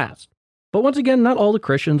in the past. But once again, not all the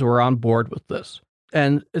Christians were on board with this.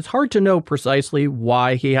 And it's hard to know precisely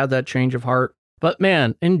why he had that change of heart. But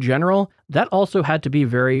man, in general, that also had to be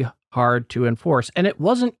very hard to enforce. And it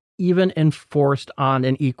wasn't even enforced on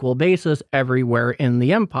an equal basis everywhere in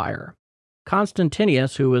the empire.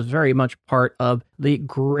 Constantinius, who was very much part of the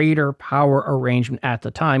greater power arrangement at the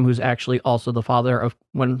time, who's actually also the father of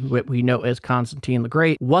what we know as Constantine the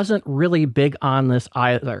Great, wasn't really big on this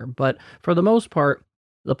either. But for the most part,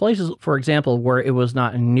 the places, for example, where it was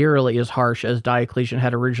not nearly as harsh as Diocletian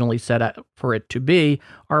had originally set out for it to be,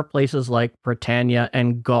 are places like Britannia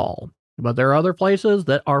and Gaul. But there are other places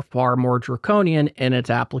that are far more draconian in its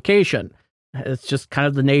application. It's just kind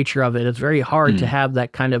of the nature of it. It's very hard to have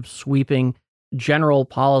that kind of sweeping general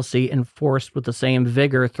policy enforced with the same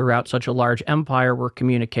vigor throughout such a large empire where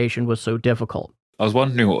communication was so difficult. I was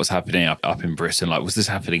wondering what was happening up in Britain. Like, was this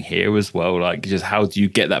happening here as well? Like, just how do you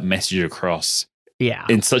get that message across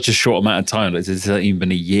in such a short amount of time? Like, it's not even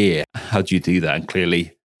been a year. How do you do that? And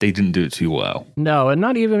clearly, they didn't do it too well. No, and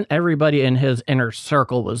not even everybody in his inner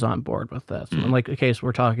circle was on board with this. Like the case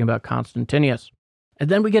we're talking about Constantinius. And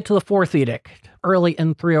then we get to the fourth edict, early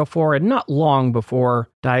in 304, and not long before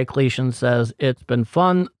Diocletian says, "It's been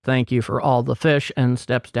fun, thank you for all the fish," and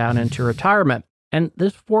steps down into retirement. And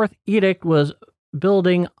this fourth edict was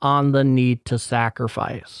building on the need to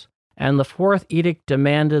sacrifice. And the fourth edict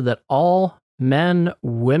demanded that all men,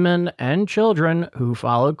 women, and children who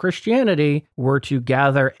followed Christianity were to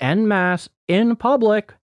gather en masse in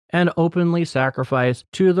public and openly sacrifice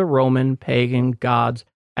to the Roman pagan gods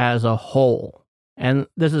as a whole. And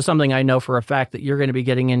this is something I know for a fact that you're going to be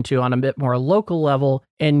getting into on a bit more local level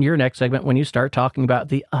in your next segment when you start talking about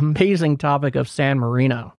the amazing topic of San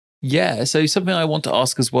Marino. Yeah, so something I want to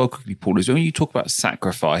ask as well quickly, Paul, is when you talk about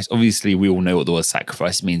sacrifice, obviously we all know what the word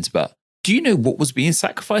sacrifice means, but do you know what was being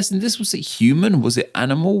sacrificed in this? Was it human? Was it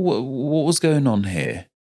animal? What was going on here?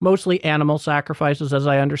 Mostly animal sacrifices, as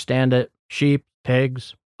I understand it. Sheep,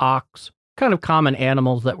 pigs, ox, kind of common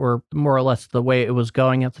animals that were more or less the way it was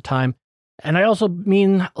going at the time. And I also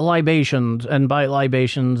mean libations, and by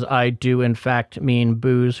libations, I do in fact mean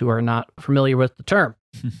booze who are not familiar with the term.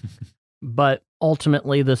 But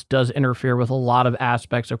ultimately, this does interfere with a lot of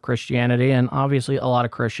aspects of Christianity, and obviously a lot of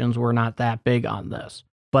Christians were not that big on this.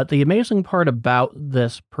 But the amazing part about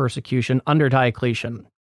this persecution under Diocletian,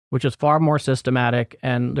 which is far more systematic,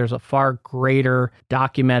 and there's a far greater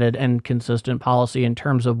documented and consistent policy in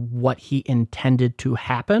terms of what he intended to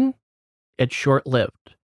happen, it's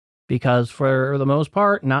short-lived. Because for the most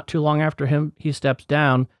part, not too long after he steps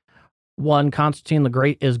down, Constantine the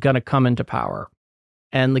Great is going to come into power.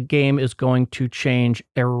 And the game is going to change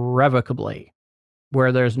irrevocably,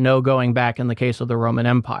 where there's no going back in the case of the Roman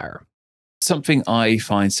Empire. Something I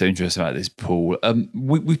find so interesting about this, Paul,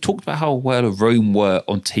 we've talked about how well Rome were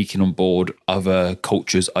on taking on board other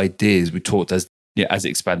cultures' ideas. We talked as it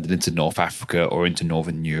expanded into North Africa or into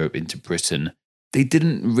Northern Europe, into Britain. They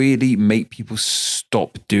didn't really make people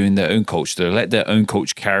stop doing their own culture. They let their own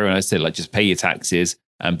culture carry on. I said, like, just pay your taxes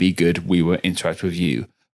and be good. We will interact with you.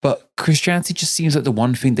 But Christianity just seems like the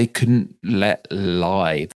one thing they couldn't let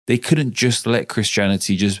lie. They couldn't just let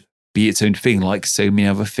Christianity just be its own thing, like so many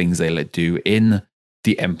other things they let do in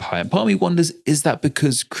the empire. And part of me wonders, is that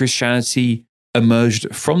because Christianity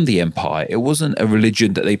emerged from the empire? It wasn't a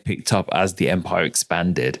religion that they picked up as the empire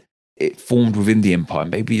expanded. It formed within the empire.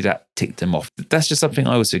 Maybe that ticked them off. That's just something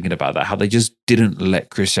I was thinking about, that how they just didn't let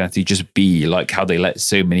Christianity just be, like how they let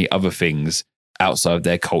so many other things outside of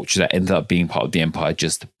their culture that ended up being part of the empire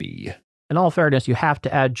just be. In all fairness, you have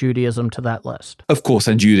to add Judaism to that list. Of course,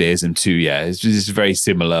 and Judaism too, yeah. It's just a very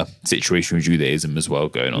similar situation with Judaism as well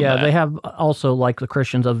going on there. Yeah, they have also, like the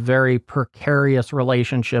Christians, a very precarious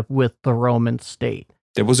relationship with the Roman state.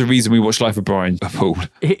 There was a reason we watched Life of Brian, Paul.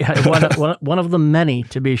 Yeah, one of the many,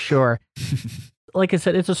 to be sure. Like I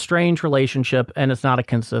said, it's a strange relationship, and it's not a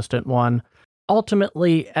consistent one.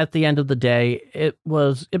 Ultimately, at the end of the day, it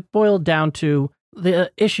boiled down to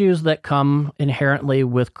the issues that come inherently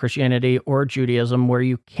with Christianity or Judaism, where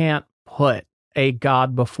you can't put a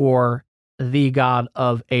God before the God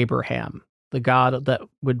of Abraham, the God that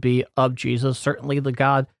would be of Jesus, certainly the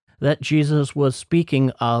God that Jesus was speaking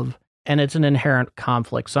of. And it's an inherent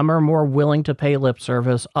conflict. Some are more willing to pay lip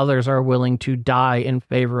service. Others are willing to die in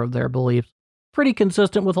favor of their beliefs. Pretty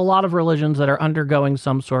consistent with a lot of religions that are undergoing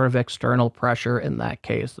some sort of external pressure in that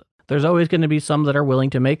case. There's always going to be some that are willing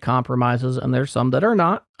to make compromises, and there's some that are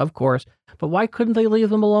not, of course. But why couldn't they leave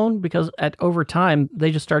them alone? Because over time, they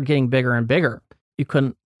just started getting bigger and bigger. You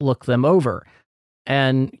couldn't look them over.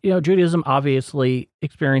 And, Judaism obviously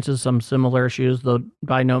experiences some similar issues, though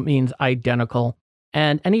by no means identical.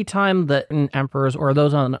 And any time that emperors or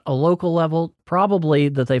those on a local level, probably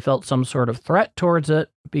that they felt some sort of threat towards it,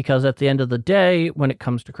 because at the end of the day, when it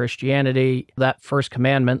comes to Christianity, that first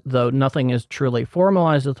commandment, though nothing is truly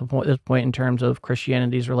formalized at this point in terms of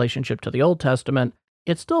Christianity's relationship to the Old Testament,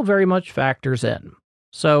 it still very much factors in.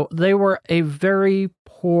 So they were a very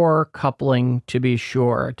poor coupling, to be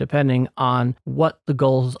sure, depending on what the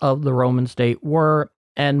goals of the Roman state were,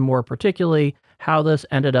 and more particularly, how this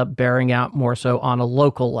ended up bearing out more so on a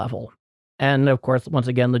local level. And of course, once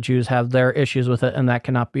again, the Jews have their issues with it, and that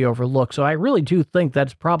cannot be overlooked. So I really do think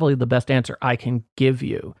that's probably the best answer I can give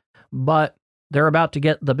you. But they're about to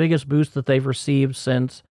get the biggest boost that they've received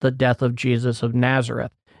since the death of Jesus of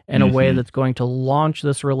Nazareth, in a way that's going to launch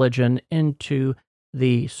this religion into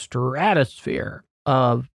the stratosphere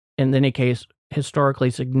of, in any case, historically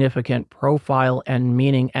significant profile and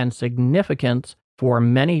meaning and significance for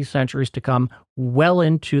many centuries to come, well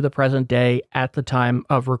into the present day at the time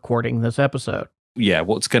of recording this episode. Yeah,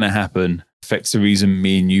 what's going to happen affects the reason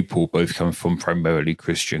me and you, Paul, both come from primarily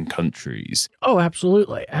Christian countries. Oh,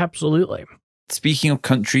 absolutely. Absolutely. Speaking of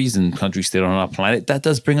countries and countries still on our planet, that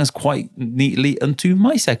does bring us quite neatly into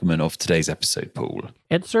my segment of today's episode, Paul.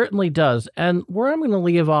 It certainly does. And where I'm going to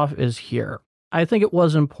leave off is here. I think it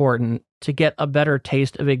was important to get a better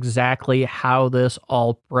taste of exactly how this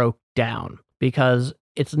all broke down, because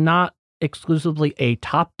it's not exclusively a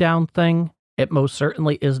top-down thing. It most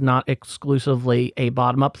certainly is not exclusively a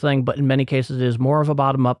bottom-up thing, but in many cases it is more of a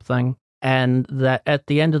bottom-up thing. And that at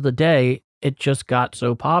the end of the day, it just got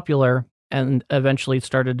so popular and eventually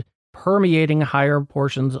started permeating higher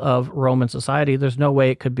portions of Roman society. There's no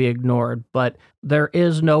way it could be ignored, but there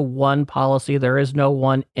is no one policy, there is no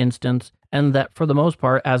one instance, and that for the most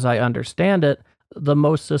part, as I understand it, the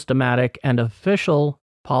most systematic and official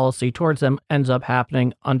policy towards them ends up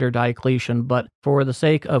happening under Diocletian. But for the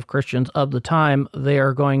sake of Christians of the time, they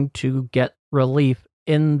are going to get relief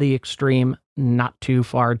in the extreme, not too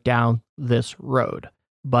far down this road.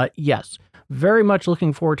 But yes, very much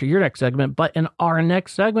looking forward to your next segment. But in our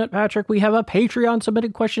next segment, Patrick, we have a Patreon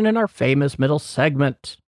submitted question in our famous middle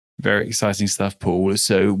segment. Very exciting stuff, Paul.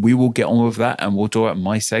 So we will get on with that, and we'll talk about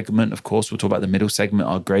my segment. Of course, we'll talk about the middle segment,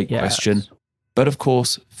 our great question. But of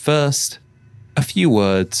course, first, a few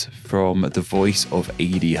words from the voice of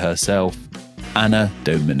AD herself, Anna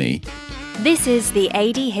Domini. This is the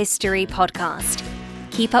AD History Podcast.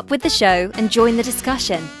 Keep up with the show and join the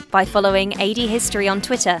discussion by following AD History on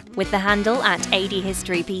Twitter with the handle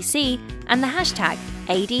 @ADHistoryPC and the hashtag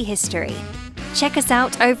ADHistory. Check us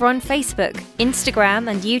out over on Facebook, Instagram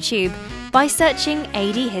and YouTube by searching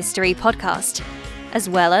AD History Podcast, as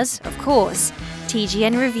well as, of course,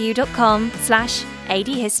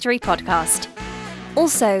 tgnreview.com/ADHistoryPodcast.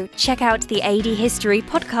 Also, check out the AD History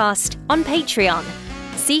Podcast on Patreon.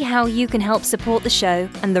 See how you can help support the show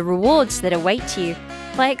and the rewards that await you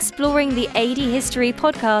by exploring the AD History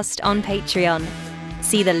Podcast on Patreon.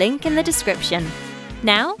 See the link in the description.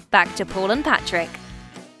 Now, back to Paul and Patrick.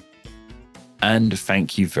 And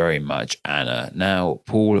thank you very much, Anna. Now,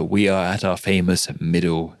 Paul, we are at our famous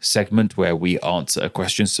middle segment where we answer a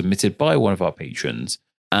question submitted by one of our patrons.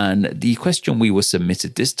 And the question we were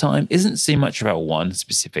submitted this time isn't so much about one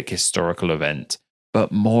specific historical event,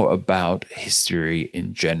 but more about history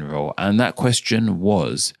in general. And that question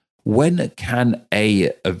was, when can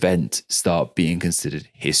a event start being considered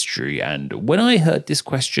history? And when I heard this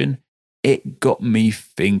question, it got me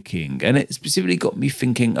thinking, and it specifically got me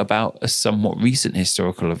thinking about a somewhat recent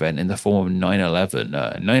historical event in the form of 9/11.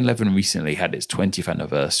 9/11 recently had its 20th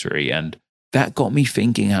anniversary, and that got me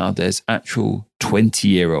thinking how there's actual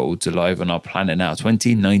 20-year-olds alive on our planet now,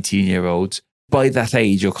 20, 19-year-olds. By that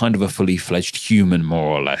age, you're kind of a fully fledged human,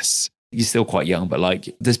 more or less. You're still quite young, but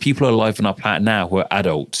like there's people alive on our planet now who are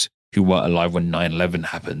adults who weren't alive when 9/11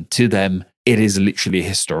 happened. To them, it is literally a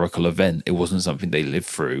historical event. It wasn't something they lived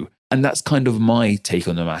through. And that's kind of my take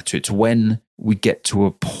on the matter. It's when we get to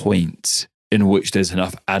a point in which there's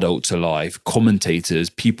enough adults alive, commentators,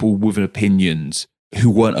 people with opinions who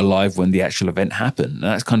weren't alive when the actual event happened. And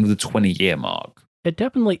that's kind of the 20-year mark. It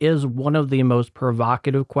definitely is one of the most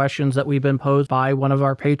provocative questions that we've been posed by one of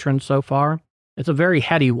our patrons so far. It's a very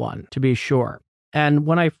heady one, to be sure. And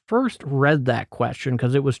when I first read that question,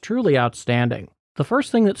 because it was truly outstanding, the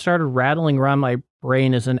first thing that started rattling around my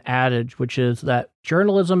brain is an adage, which is that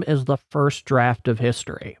journalism is the first draft of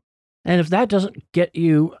history. And if that doesn't get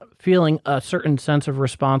you feeling a certain sense of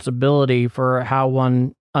responsibility for how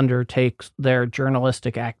one undertakes their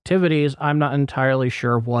journalistic activities, I'm not entirely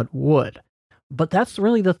sure what would. But that's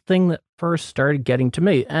really the thing that first started getting to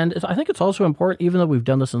me. And I think it's also important, even though we've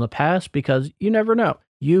done this in the past, because you never know.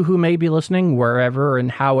 You who may be listening, wherever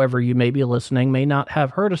and however you may be listening, may not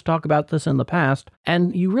have heard us talk about this in the past.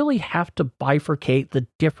 And you really have to bifurcate the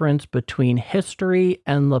difference between history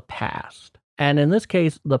and the past. And in this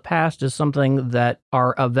case, the past is something that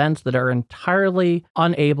are events that are entirely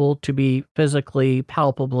unable to be physically,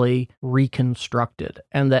 palpably reconstructed.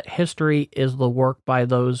 And that history is the work by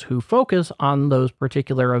those who focus on those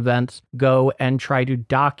particular events, go and try to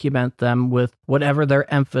document them with whatever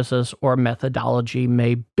their emphasis or methodology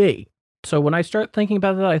may be. So when I start thinking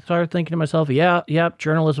about that, I started thinking to myself,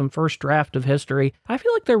 journalism, first draft of history. I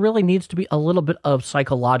feel like there really needs to be a little bit of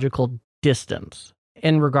psychological distance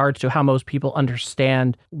in regards to how most people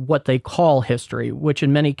understand what they call history, which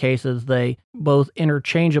in many cases they both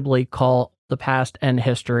interchangeably call the past and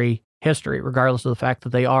history, regardless of the fact that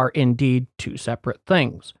they are indeed two separate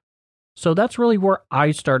things. So that's really where I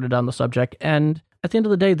started on the subject. And at the end of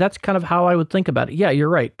the day, that's kind of how I would think about it. Yeah, you're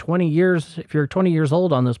right. 20 years, if you're 20 years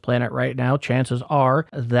old on this planet right now, chances are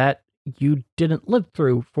that you didn't live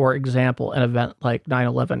through, for example, an event like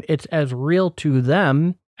 9/11. It's as real to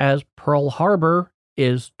them as Pearl Harbor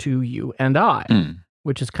is to you and I,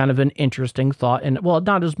 which is kind of an interesting thought. And well,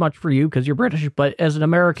 not as much for you because you're British, but as an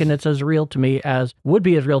American, it's as real to me as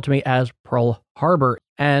Pearl Harbor.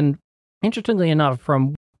 And interestingly enough,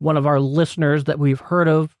 from one of our listeners that we've heard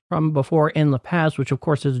of from before in the past, which of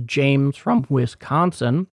course is James from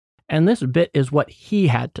Wisconsin, and this bit is what he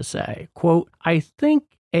had to say. Quote, "I think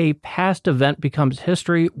a past event becomes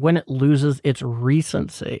history when it loses its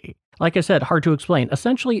recency." Like I said, hard to explain.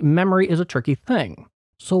 Essentially, memory is a tricky thing.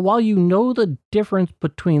 So while you know the difference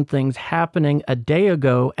between things happening a day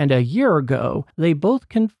ago and a year ago, they both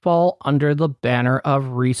can fall under the banner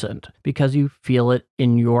of recent because you feel it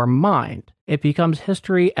in your mind. It becomes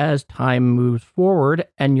history as time moves forward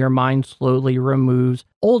and your mind slowly removes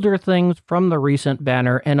older things from the recent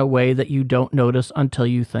banner in a way that you don't notice until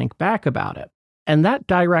you think back about it. And that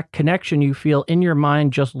direct connection you feel in your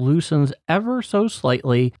mind just loosens ever so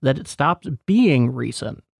slightly that it stops being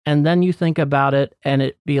recent. And then you think about it and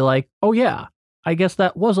it be like, oh yeah, I guess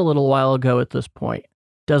that was a little while ago at this point.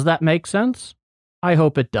 Does that make sense? I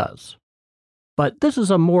hope it does. But this is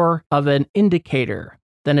a more of an indicator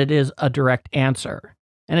than it is a direct answer.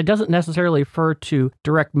 And it doesn't necessarily refer to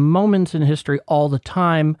direct moments in history all the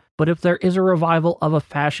time, but if there is a revival of a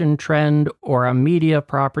fashion trend or a media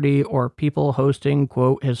property or people hosting,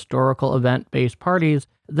 quote, historical event-based parties,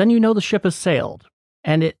 then you know the ship has sailed.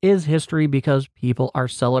 And it is history because people are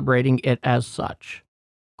celebrating it as such,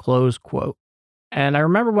 close quote. And I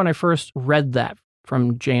remember when I first read that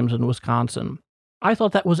from James in Wisconsin, I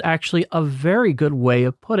thought that was actually a very good way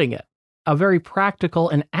of putting it. A very practical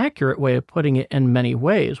and accurate way of putting it in many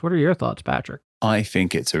ways. What are your thoughts, Patrick? I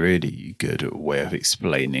think it's a really good way of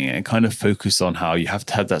explaining it and kind of focus on how you have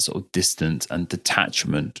to have that sort of distance and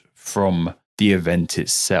detachment from the event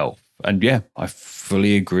itself. And yeah, I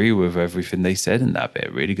fully agree with everything they said in that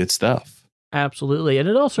bit. Really good stuff. Absolutely. And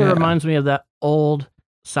it also reminds me of that old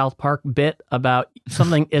South Park bit about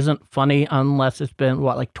something isn't funny unless it's been,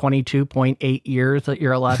 like 22.8 years that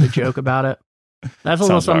you're allowed to joke about it. That's a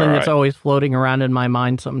little something that's always floating around in my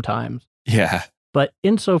mind sometimes. Yeah. But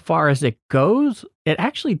insofar as it goes, it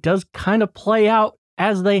actually does kind of play out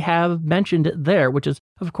as they have mentioned it there, which is,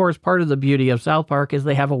 of course, part of the beauty of South Park is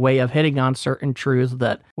they have a way of hitting on certain truths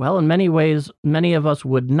that, well, in many ways, many of us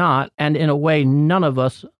would not, and in a way, none of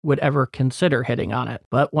us would ever consider hitting on it.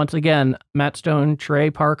 But once again, Matt Stone, Trey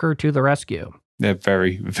Parker to the rescue. They're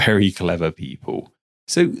very, very clever people.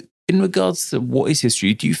 So in regards to what is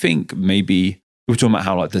history, do you think maybe we're talking about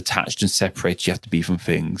how detached and separated you have to be from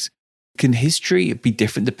things? Can history be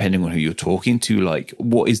different depending on who you're talking to? Like,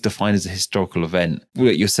 what is defined as a historical event?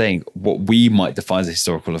 Well, you're saying what we might define as a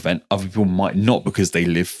historical event, other people might not because they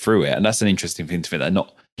lived through it. And that's an interesting thing to think that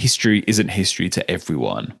not history isn't history to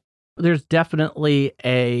everyone. There's definitely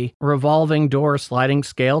a revolving door sliding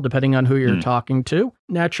scale depending on who you're talking to.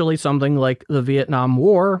 Naturally, something like the Vietnam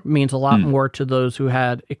War means a lot more to those who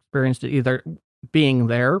had experienced it either being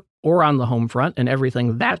there or on the home front and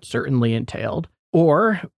everything that certainly entailed.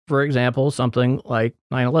 Or, for example, something like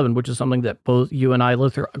 9/11, which is something that both you and I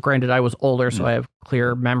lived through. Granted, I was older, so I have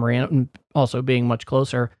clear memory and also being much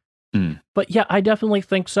closer. But yeah, I definitely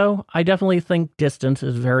think so. I definitely think distance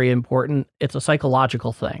is very important. It's a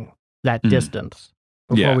psychological thing, that distance,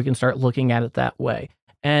 before we can start looking at it that way.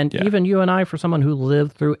 And even you and I, for someone who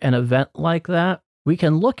lived through an event like that, we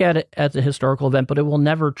can look at it as a historical event, but it will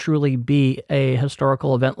never truly be a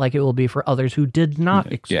historical event like it will be for others who did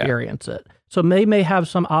not experience it. So they may have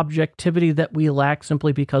some objectivity that we lack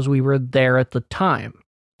simply because we were there at the time.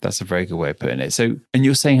 That's a very good way of putting it. So, and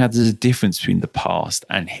you're saying how there's a difference between the past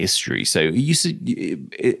and history. So you said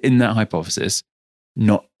in that hypothesis,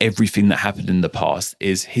 not everything that happened in the past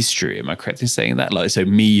is history. Am I correct in saying that? Like, so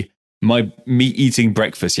me eating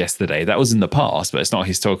breakfast yesterday, that was in the past, but it's not a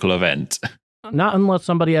historical event. Not unless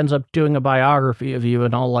somebody ends up doing a biography of you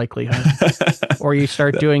in all likelihood. Or you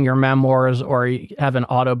start doing your memoirs, or you have an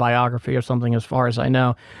autobiography or something, as far as I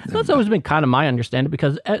know. That's always been kind of my understanding,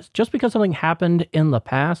 because just because something happened in the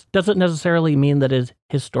past doesn't necessarily mean that it's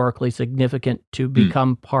historically significant to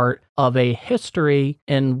become part of a history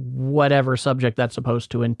in whatever subject that's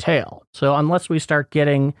supposed to entail. So unless we start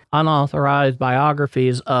getting unauthorized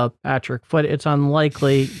biographies of Patrick Foote, it's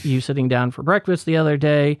unlikely you sitting down for breakfast the other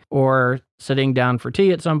day or sitting down for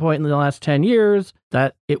tea at some point in the last 10 years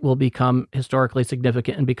that it will become historically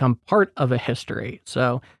significant and become part of a history.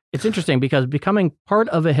 So it's interesting because becoming part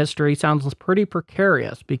of a history sounds pretty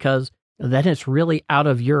precarious, because then it's really out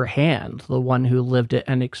of your hands, the one who lived it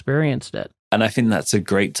and experienced it. And I think that's a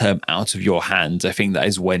great term, out of your hands. I think that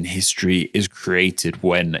is when history is created,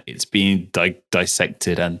 when it's being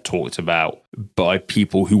dissected and talked about by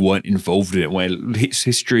people who weren't involved in it. When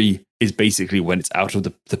history is basically when it's out of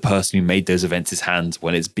the person who made those events' hands,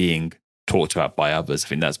 when it's being talked about by others. I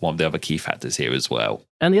think that's one of the other key factors here as well.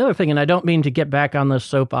 And the other thing, and I don't mean to get back on this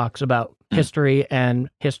soapbox about history and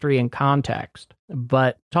context,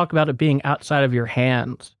 but talk about it being outside of your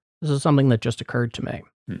hands. This is something that just occurred to me.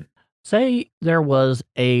 Say there was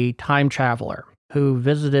a time traveler who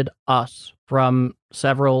visited us from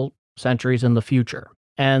several centuries in the future,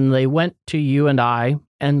 and they went to you and I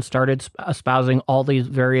and started espousing all these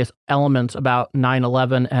various elements about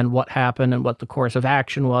 9/11 and what happened and what the course of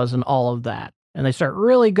action was and all of that. And they start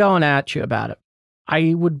really going at you about it.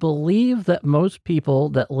 I would believe that most people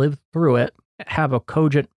that lived through it have a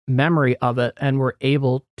cogent memory of it and were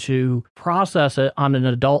able to process it on an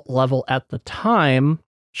adult level at the time.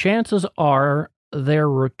 Chances are their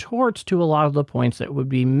retorts to a lot of the points that would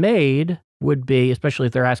be made would be, especially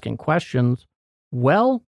if they're asking questions,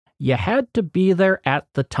 well, you had to be there at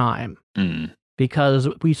the time. Because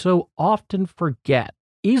we so often forget,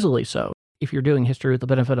 easily so, if you're doing history with the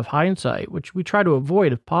benefit of hindsight, which we try to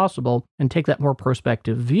avoid if possible and take that more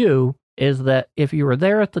prospective view, is that if you were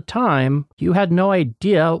there at the time, you had no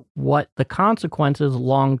idea what the consequences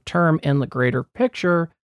long-term in the greater picture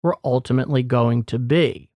were ultimately going to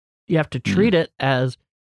be. You have to treat it as,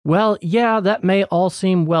 well, yeah, that may all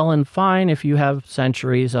seem well and fine if you have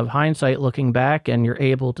centuries of hindsight looking back and you're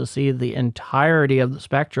able to see the entirety of the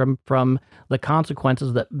spectrum from the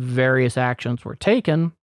consequences that various actions were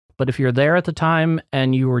taken. But if you're there at the time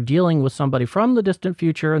and you were dealing with somebody from the distant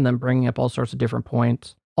future and then bringing up all sorts of different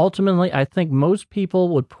points, ultimately, I think most people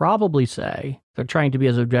would probably say, they're trying to be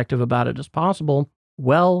as objective about it as possible,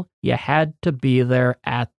 well, you had to be there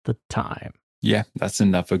at the time. Yeah, that's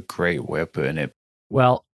another great way of putting it.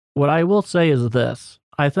 Well, what I will say is this.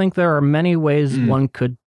 I think there are many ways one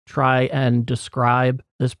could try and describe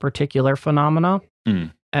this particular phenomena.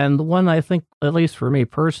 And the one I think, at least for me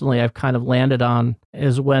personally, I've kind of landed on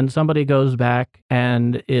is when somebody goes back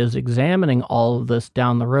and is examining all of this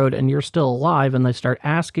down the road and you're still alive and they start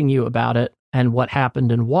asking you about it and what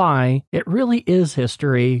happened and why, it really is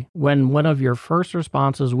history when one of your first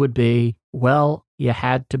responses would be, well, you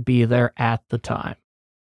had to be there at the time.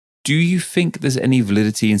 Do you think there's any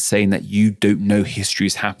validity in saying that you don't know history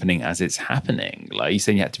is happening as it's happening? Like, you're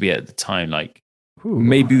saying you had to be at the time, like,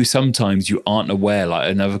 maybe sometimes you aren't aware,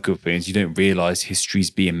 like another good thing is you don't realize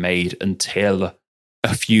history's being made until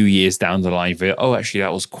a few years down the line. Oh, actually,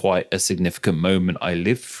 that was quite a significant moment I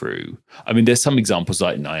lived through. I mean, there's some examples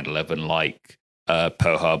like 9/11, like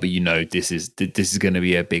Pearl Harbor, this is going to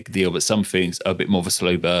be a big deal, but some things are a bit more of a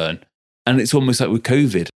slow burn. And it's almost like with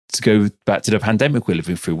COVID, to go back to the pandemic we're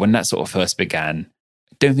living through, when that sort of first began,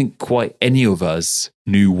 I don't think quite any of us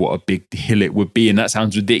knew what a big deal it would be. And that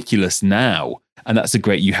sounds ridiculous now. And that's a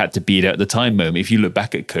great you had to be there at the time moment. If you look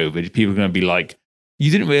back at COVID, people are going to be like, you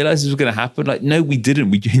didn't realize this was going to happen? Like, no, we didn't.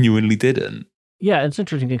 We genuinely didn't. Yeah, it's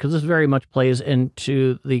interesting because this very much plays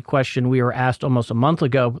into the question we were asked almost a month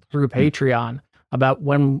ago through Patreon about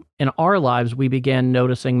when in our lives we began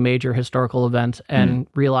noticing major historical events and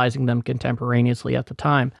realizing them contemporaneously at the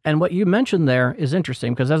time. And what you mentioned there is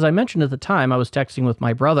interesting because as I mentioned at the time, I was texting with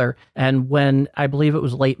my brother, and when I believe it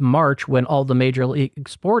was late March when all the major league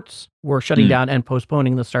sports were shutting down and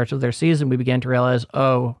postponing the starts of their season, we began to realize,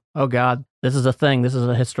 oh, Oh, God, this is a thing. This is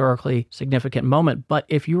a historically significant moment. But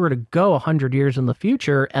if you were to go 100 years in the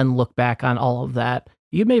future and look back on all of that,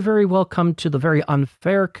 you may very well come to the very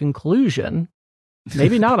unfair conclusion.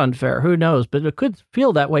 Maybe not unfair, who knows? But it could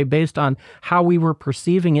feel that way based on how we were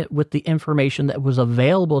perceiving it with the information that was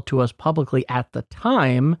available to us publicly at the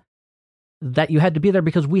time, that you had to be there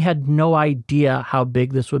because we had no idea how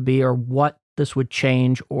big this would be or what this would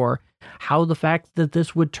change or how the fact that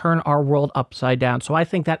this would turn our world upside down. So I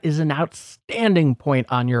think that is an outstanding point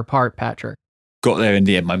on your part, Patrick. Got there in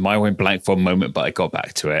the end. My mind went blank for a moment, but I got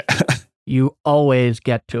back to it. You always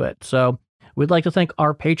get to it. So we'd like to thank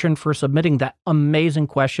our patron for submitting that amazing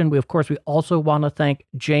question. We also want to thank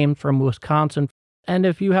James from Wisconsin. And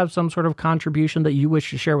if you have some sort of contribution that you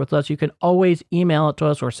wish to share with us, you can always email it to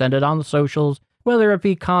us or send it on the socials, whether it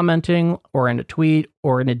be commenting or in a tweet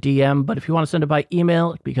or in a DM. But if you want to send it by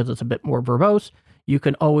email, because it's a bit more verbose, you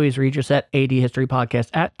can always reach us at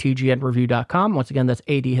adhistorypodcast@tgnreview.com. Once again, that's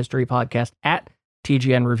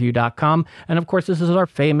adhistorypodcast@tgnreview.com. And of course, this is our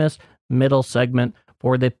famous middle segment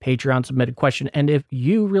for the Patreon submitted question. And if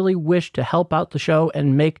you really wish to help out the show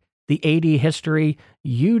and make the AD history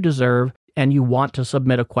you deserve, and you want to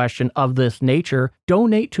submit a question of this nature,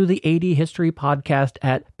 donate to the AD History Podcast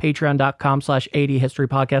at patreon.com/AD History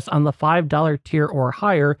Podcast on the $5 tier or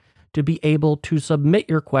higher to be able to submit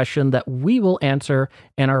your question that we will answer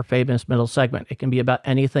in our famous middle segment. It can be about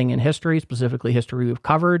anything in history, specifically history we've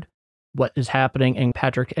covered, what is happening in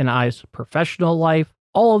Patrick and I's professional life.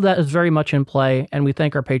 All of that is very much in play, and we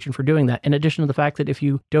thank our patron for doing that. In addition to the fact that if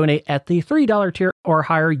you donate at the $3 tier or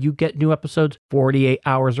higher, you get new episodes 48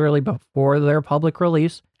 hours early before their public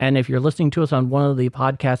release. And if you're listening to us on one of the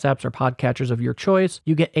podcast apps or podcatchers of your choice,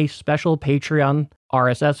 you get a special Patreon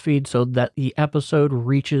RSS feed so that the episode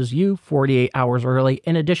reaches you 48 hours early,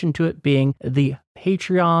 in addition to it being the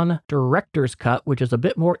Patreon Director's Cut, which is a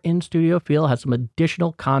bit more in-studio feel, has some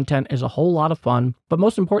additional content, is a whole lot of fun. But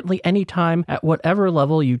most importantly, anytime at whatever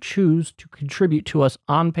level you choose to contribute to us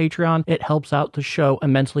on Patreon, it helps out the show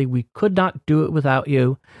immensely. We could not do it without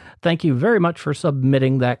you. Thank you very much for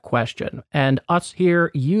submitting that question. And us here,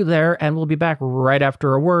 you there, and we'll be back right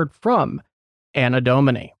after a word from Anna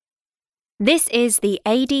Domini. This is the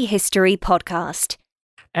AD History Podcast.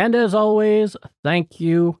 And as always, thank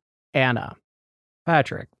you, Anna.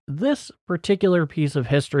 Patrick, this particular piece of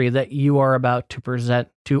history that you are about to present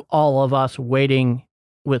to all of us waiting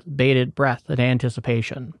with bated breath and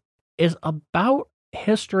anticipation is about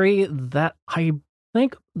history that I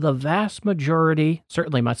think the vast majority,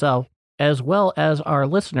 certainly myself, as well as our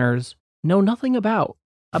listeners, know nothing about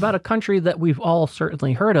a country that we've all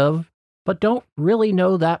certainly heard of, but don't really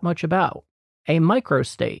know that much about. A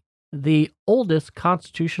microstate, the oldest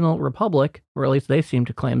constitutional republic, or at least they seem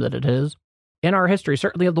to claim that it is, in our history,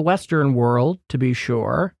 certainly of the Western world, to be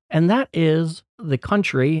sure. And that is the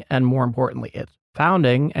country, and more importantly, its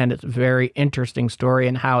founding and its very interesting story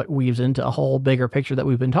and how it weaves into a whole bigger picture that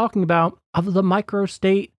we've been talking about of the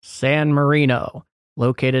microstate San Marino,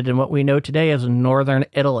 located in what we know today as northern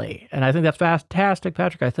Italy. And I think that's fantastic,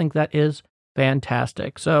 Patrick. I think that is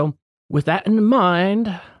fantastic. So with that in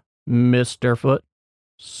mind, Mr. Foote,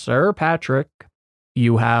 Sir Patrick,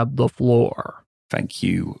 you have the floor. Thank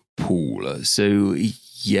you, Paul. So,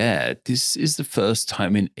 yeah, this is the first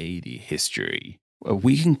time in AD history where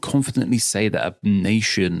we can confidently say that a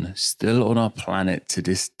nation still on our planet to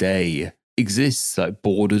this day exists, like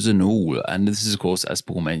borders and all. And this is, of course, as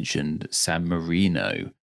Paul mentioned, San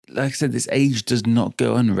Marino. Like I said, this age does not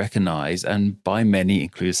go unrecognized, and by many,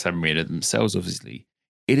 including San Marino themselves, obviously,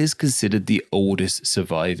 it is considered the oldest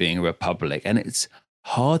surviving republic, and it's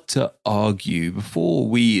hard to argue. Before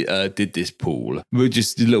we did this, Paul, we're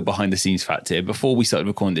just a little behind the scenes fact here. Before we started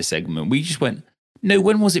recording this segment, we just went, no,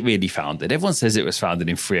 when was it really founded? Everyone says it was founded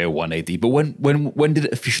in 301 AD, but when did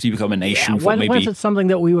it officially become a nation? Yeah, when is it something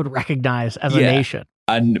that we would recognize as a nation?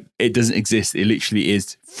 And it doesn't exist. It literally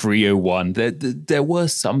is 301. There were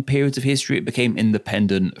some periods of history it became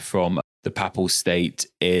independent from the papal state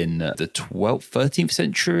in the 12th, 13th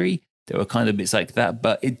century. There were kind of bits like that,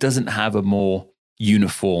 but it doesn't have a more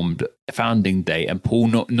uniformed founding date. And Paul,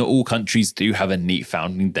 not all countries do have a neat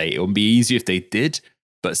founding date. It would be easier if they did,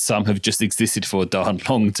 but some have just existed for a darn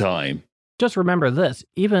long time. Just remember this.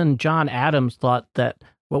 Even John Adams thought that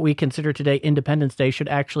what we consider today Independence Day should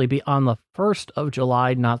actually be on the 1st of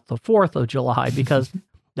July, not the 4th of July, because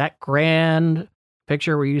that grand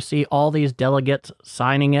picture where you see all these delegates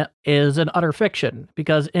signing it is an utter fiction.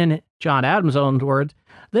 Because in John Adams' own words,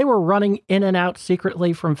 they were running in and out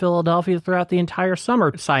secretly from Philadelphia throughout the entire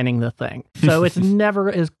summer signing the thing. So it's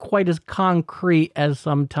never quite as concrete as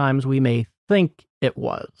sometimes we may think it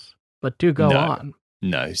was. But do go on.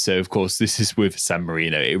 No. So, of course, this is with San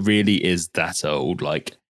Marino. It really is that old.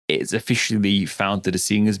 Like, it's officially founded as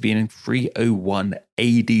seeing as being in 301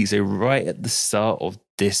 AD. So, right at the start of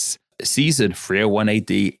this season, 301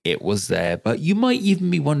 AD, it was there. But you might even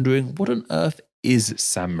be wondering, what on earth is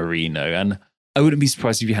San Marino? And I wouldn't be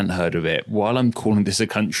surprised if you hadn't heard of it. While I'm calling this a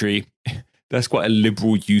country, that's quite a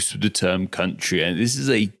liberal use of the term country. And this is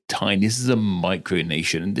a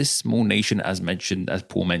micronation. And this small nation, as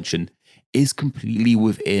Paul mentioned, is completely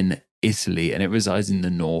within Italy. And it resides in the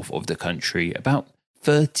north of the country, about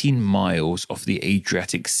 13 miles off the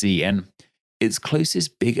Adriatic Sea. And its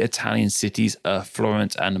closest big Italian cities are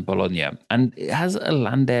Florence and Bologna. And it has a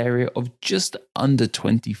land area of just under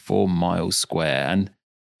 24 miles square. And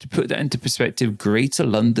to put that into perspective, Greater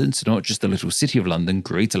London, so not just the little city of London,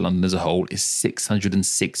 Greater London as a whole is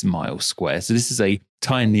 606 miles square. So this is a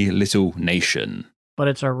tiny little nation. But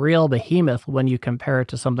it's a real behemoth when you compare it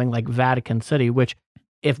to something like Vatican City, which,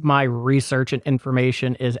 if my research and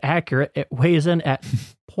information is accurate, it weighs in at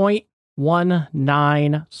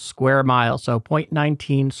 0.19 square miles. So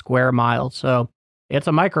 0.19 square miles. So it's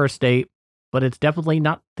a microstate, but it's definitely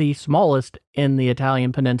not the smallest in the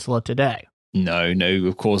Italian peninsula today. No,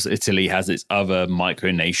 of course, Italy has its other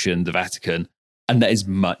micronation, the Vatican, and that is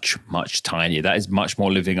much, much tinier. That is much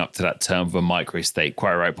more living up to that term of a microstate.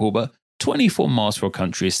 Quite right, Paul, but 24 miles for a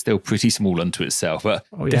country is still pretty small unto itself, but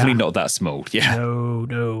definitely not that small. Yeah.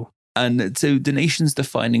 No. And so the nation's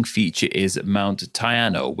defining feature is Mount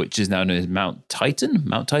Taiano, which is now known as Mount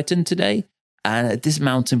Titan today. And this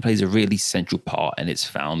mountain plays a really central part in its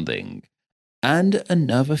founding. And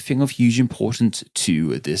another thing of huge importance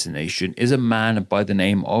to this nation is a man by the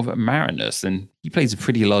name of Marinus, and he plays a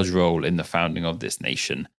pretty large role in the founding of this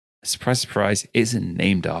nation. Surprise, surprise, it's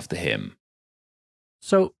named after him.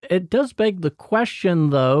 So it does beg the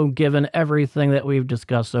question, though, given everything that we've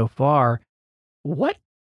discussed so far, what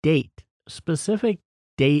specific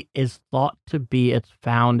date is thought to be its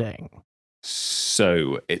founding?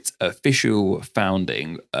 So its official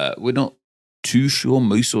founding, we're not too sure.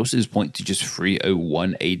 Most sources point to just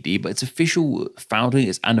 301 AD, but its official founding,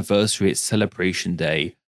 its anniversary, its celebration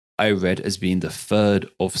day, I read as being the 3rd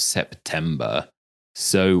of September.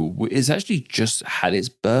 So it's actually just had its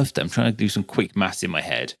birthday. I'm trying to do some quick maths in my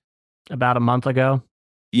head. About a month ago?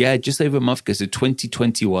 Yeah, just over a month ago. So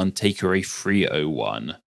 2021, take away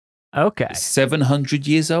 301. Okay. 700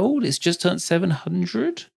 years old? It's just turned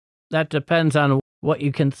 700? That depends on what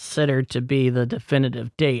you consider to be the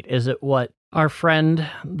definitive date. Is it what our friend,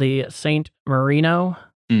 the Saint Marino,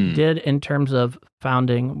 did in terms of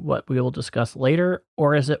founding what we will discuss later?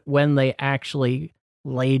 Or is it when they actually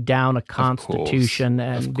laid down a constitution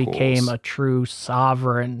and became a true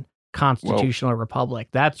sovereign constitutional republic?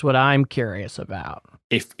 That's what I'm curious about.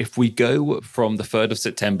 If we go from the 3rd of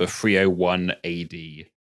September, 301 AD,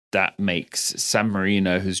 that makes San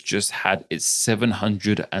Marino has just had its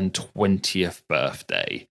 720th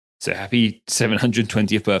birthday. So happy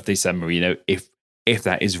 720th birthday, San Marino, if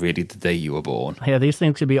that is really the day you were born. Yeah, these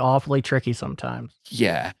things can be awfully tricky sometimes.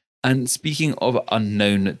 Yeah. And speaking of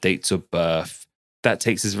unknown dates of birth, that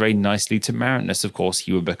takes us very nicely to Marinus. Of course,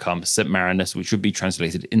 he would become St. Marinus, which would be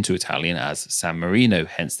translated into Italian as San Marino,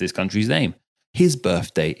 hence this country's name. His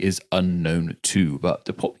birthday is unknown too, but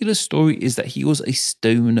the popular story is that he was a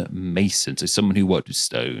stone mason, so someone who worked with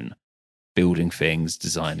stone, building things,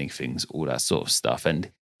 designing things, all that sort of stuff.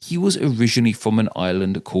 And he was originally from an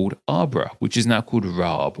island called Abra, which is now called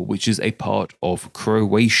Rab, which is a part of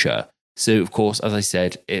Croatia. So, of course, as I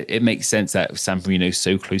said, it makes sense that San Marino is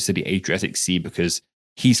so close to the Adriatic Sea because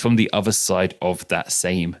he's from the other side of that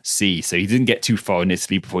same sea. So he didn't get too far in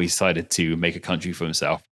Italy before he decided to make a country for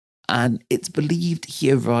himself. And it's believed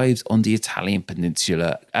he arrived on the Italian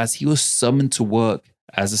peninsula as he was summoned to work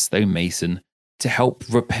as a stonemason to help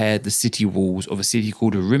repair the city walls of a city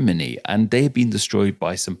called Rimini, and they had been destroyed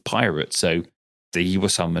by some pirates. So he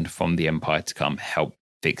was summoned from the empire to come help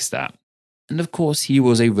fix that. And of course, he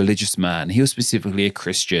was a religious man. He was specifically a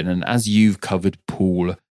Christian. And as you've covered,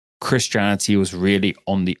 Paul, Christianity was really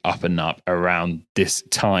on the up and up around this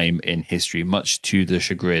time in history, much to the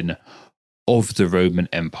chagrin of the Roman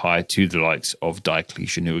Empire, to the likes of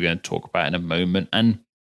Diocletian, who we're going to talk about in a moment. And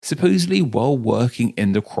supposedly, while working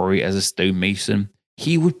in the quarry as a stonemason,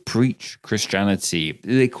 he would preach Christianity.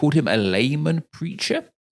 They called him a layman preacher,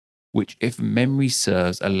 which, if memory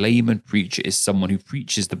serves, a layman preacher is someone who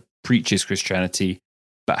preaches Christianity,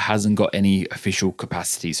 but hasn't got any official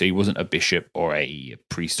capacity. So he wasn't a bishop or a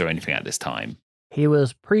priest or anything at this time. He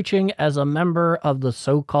was preaching as a member of the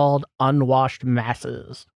so-called unwashed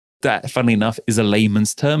masses. That, funnily enough, is a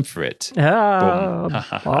layman's term for it. Oh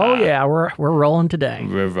yeah, we're rolling today.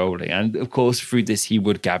 We're rolling. And of course, through this, he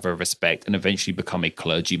would gather respect and eventually become a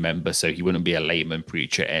clergy member, so he wouldn't be a layman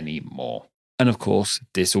preacher anymore. And of course,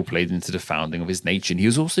 this all played into the founding of his nation. He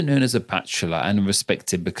was also known as a bachelor and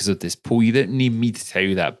respected because of this. Paul, you don't need me to tell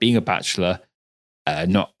you that being a bachelor,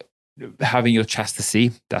 not having your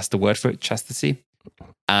chastity, that's the word for it, chastity.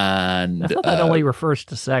 And I thought that only refers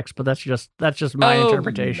to sex, but that's just my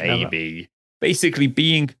interpretation. Maybe. Basically,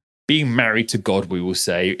 being married to God, we will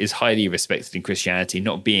say, is highly respected in Christianity,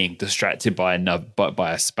 not being distracted by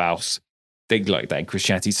a spouse, things like that in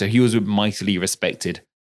Christianity. So he was mightily respected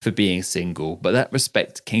for being single, but that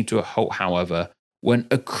respect came to a halt, however, when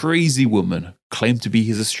a crazy woman claimed to be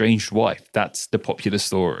his estranged wife. That's the popular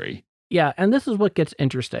story. Yeah, and this is what gets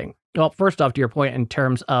interesting. Well, first off, to your point in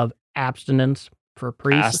terms of abstinence for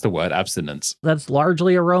priests. That's the word, abstinence. That's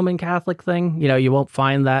largely a Roman Catholic thing. You won't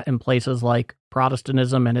find that in places like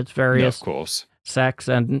Protestantism and its various sects.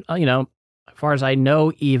 And, as far as I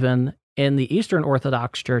know, even in the Eastern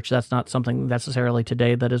Orthodox Church, that's not something necessarily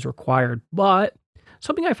today that is required. But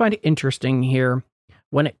something I find interesting here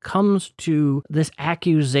when it comes to this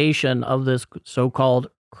accusation of this so-called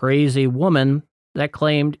crazy woman that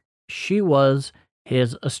claimed she was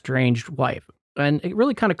his estranged wife. And it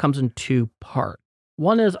really kind of comes in two parts.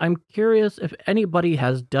 One is I'm curious if anybody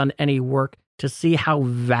has done any work to see how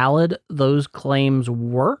valid those claims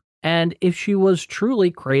were. And if she was truly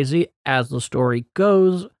crazy, as the story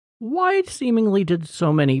goes, why seemingly did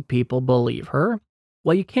so many people believe her?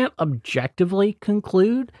 Well, you can't objectively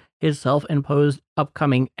conclude his self-imposed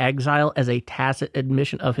upcoming exile as a tacit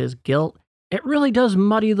admission of his guilt. It really does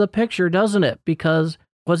muddy the picture, doesn't it? Because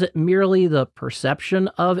was it merely the perception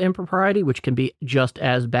of impropriety, which can be just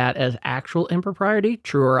as bad as actual impropriety,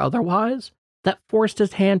 true or otherwise, that forced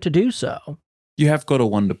his hand to do so? You have got to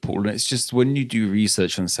wonder, Paul, and it's just when you do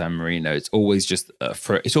research on San Marino, it's always just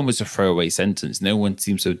it's almost a throwaway sentence. No one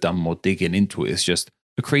seems to have done more digging into it. It's just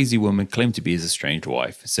a crazy woman claimed to be his estranged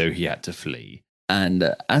wife, so he had to flee.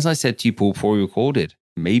 And as I said to you, Paul, before we recorded,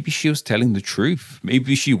 maybe she was telling the truth.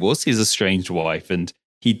 Maybe she was his estranged wife, and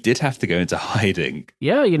he did have to go into hiding.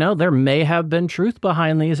 Yeah, there may have been truth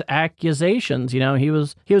behind these accusations. He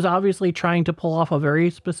was obviously trying to pull off a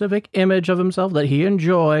very specific image of himself that he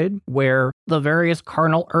enjoyed, where the various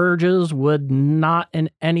carnal urges would not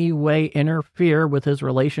in any way interfere with his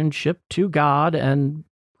relationship to God and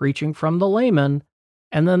preaching from the layman.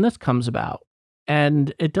 And then this comes about.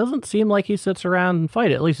 And it doesn't seem like he sits around and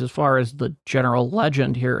fights, at least as far as the general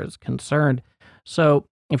legend here is concerned. So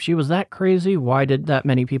if she was that crazy, why did that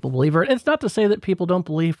many people believe her? It's not to say that people don't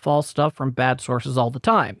believe false stuff from bad sources all the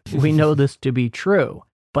time. We know this to be true,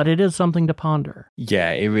 but it is something to ponder.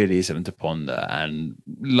 Yeah, it really is something to ponder. And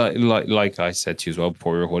like I said to you as well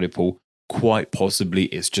before we recorded, Paul, quite possibly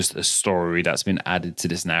it's just a story that's been added to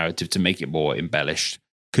this narrative to make it more embellished.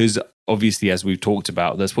 Because obviously, as we've talked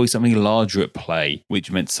about, there's probably something larger at play,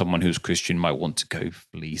 which meant someone who's Christian might want to go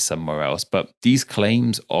flee somewhere else. But these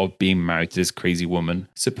claims of being married to this crazy woman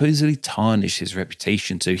supposedly tarnished his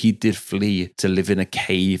reputation. So he did flee to live in a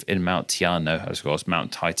cave in Mount Tiano, as well as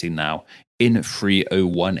Mount Titan now, in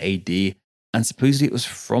 301 AD. And supposedly it was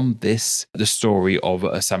from this the story of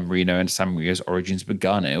San Marino and San Marino's origins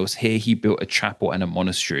began. And it was here he built a chapel and a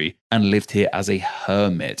monastery and lived here as a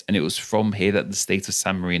hermit. And it was from here that the state of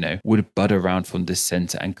San Marino would bud around from this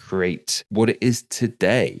center and create what it is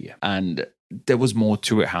today. And there was more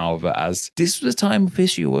to it, however, as this was a time of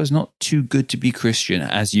history where it was not too good to be Christian,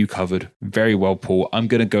 as you covered very well, Paul. I'm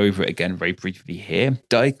going to go over it again very briefly here.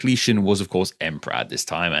 Diocletian was, of course, emperor at this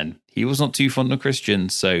time, and he was not too fond of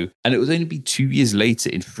Christians. And it was only 2 years later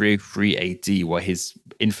in 303 AD where his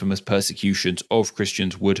infamous persecutions of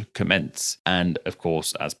Christians would commence. And of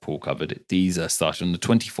course, as Paul covered, these started on the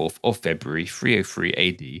 24th of February, 303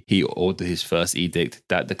 AD. He ordered his first edict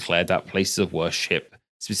that declared that places of worship,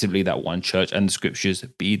 specifically that one church and the scriptures,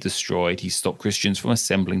 be destroyed. He stopped Christians from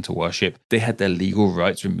assembling to worship. They had their legal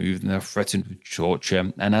rights removed and they were threatened with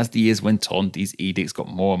torture. And as the years went on, these edicts got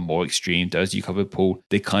more and more extreme. As you covered, Paul,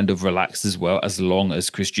 they kind of relaxed as well, as long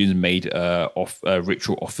as Christians made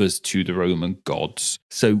ritual offers to the Roman gods.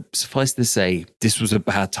 So suffice to say, this was a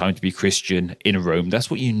bad time to be Christian in Rome.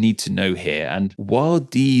 That's what you need to know here. And while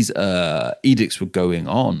these edicts were going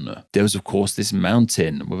on, there was, of course, this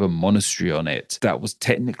mountain with a monastery on it that was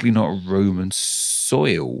technically not a Roman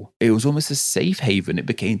soil, it was almost a safe haven. It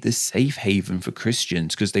became this safe haven for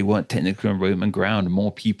Christians because they weren't technically on Roman ground.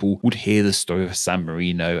 More people would hear the story of San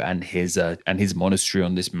Marino and his monastery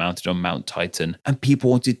on this mountain, on Mount Titan, and people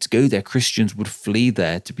wanted to go there. Christians would flee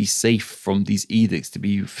there to be safe from these edicts, to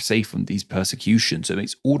be safe from these persecutions. So it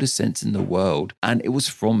makes all the sense in the world. And it was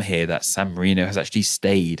from here that San Marino has actually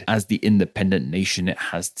stayed as the independent nation it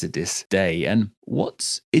has to this day. And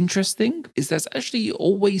what's interesting is that's actually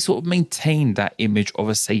always sort of maintained that image of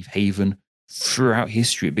a safe haven throughout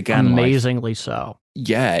history. It began amazingly so.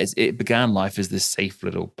 Yeah, it began life as this safe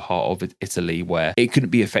little part of Italy where it couldn't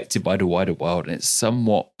be affected by the wider world, and it's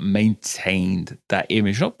somewhat maintained that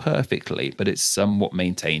image, not perfectly, but it's somewhat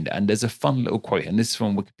maintained. And there's a fun little quote, and this is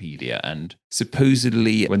from Wikipedia, and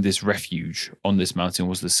supposedly when this refuge on this mountain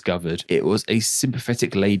was discovered, it was a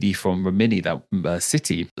sympathetic lady from Rimini, that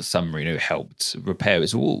city San Marino helped repair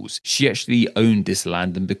its walls. She actually owned this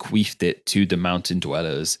land and bequeathed it to the mountain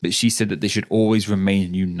dwellers, but she said that they should always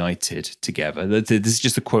remain united together. This is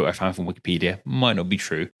just a quote I found from Wikipedia. Might not be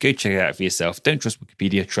true. Go check it out for yourself. Don't trust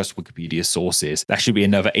Wikipedia. Trust Wikipedia sources. That should be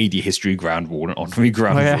another AD history ground rule and honorary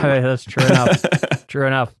ground rule. Yeah, that's true enough. True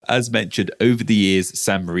enough. As mentioned, over the years,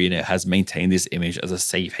 San Marino has maintained this image as a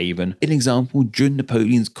safe haven. An example, during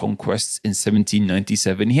Napoleon's conquests in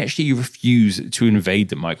 1797, he actually refused to invade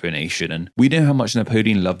the micronation. And we know how much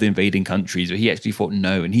Napoleon loved invading countries, but he actually thought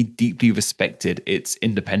no, and he deeply respected its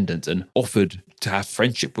independence and offered to have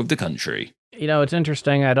friendship with the country. You know, it's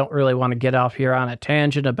interesting. I don't really want to get off here on a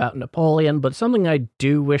tangent about Napoleon, but something I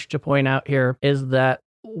do wish to point out here is that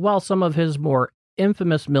while some of his more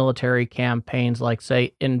infamous military campaigns, like,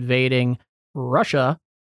 say, invading Russia,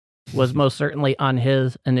 was most certainly on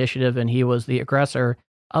his initiative and he was the aggressor,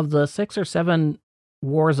 of the 6 or 7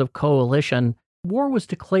 wars of coalition, war was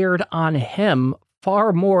declared on him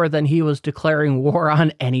far more than he was declaring war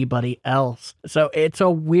on anybody else. So it's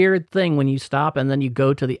a weird thing when you stop and then you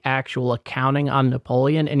go to the actual accounting on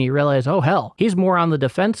Napoleon and you realize, oh, hell, he's more on the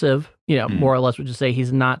defensive, more or less would just say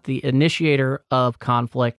he's not the initiator of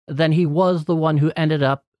conflict, than he was the one who ended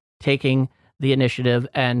up taking the initiative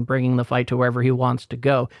and bringing the fight to wherever he wants to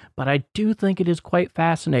go. But I do think it is quite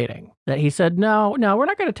fascinating that he said, no, we're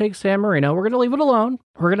not going to take San Marino. We're going to leave it alone.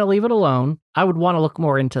 We're going to leave it alone. I would want to look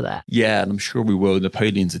more into that. Yeah, and I'm sure we will.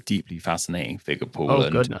 Napoleon's a deeply fascinating figure, Paul. Oh,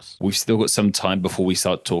 goodness. We've still got some time before we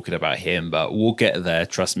start talking about him, but we'll get there.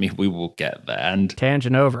 Trust me, we will get there. And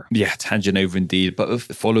tangent over. Yeah, tangent over indeed. But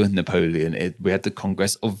following Napoleon, we had the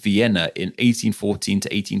Congress of Vienna in 1814 to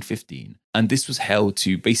 1815. And this was held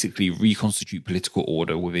to basically reconstitute political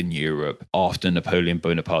order within Europe after Napoleon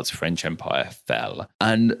Bonaparte's French Empire fell.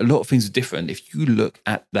 And a lot of things are different. If you look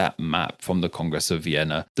at that map from the Congress of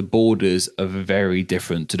Vienna, the borders are very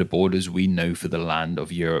different to the borders we know for the land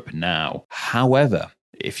of Europe now. However,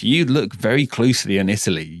 if you look very closely in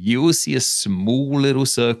Italy, you will see a small little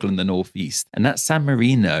circle in the northeast, and that's San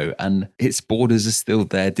Marino, and its borders are still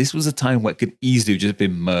there. This was a time where it could easily have just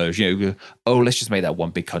been merged. Let's just make that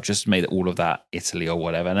one big country, just make all of that Italy or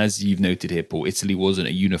whatever. And as you've noted here, Paul, Italy wasn't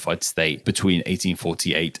a unified state between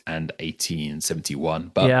 1848 and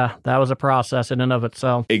 1871. But yeah, that was a process in and of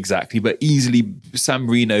itself. Exactly, but easily San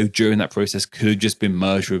Marino during that process could have just been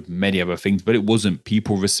merged with many other things, but it wasn't.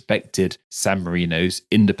 People respected San Marino's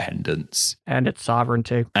independence and its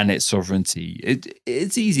sovereignty.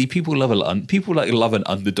 It's easy. People love an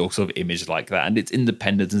underdog sort of image like that, and its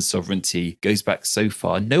independence and sovereignty goes back so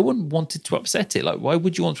far. No one wanted to upset it. Like, why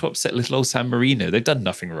would you want to upset little old San Marino? They've done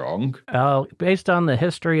nothing wrong. Based on the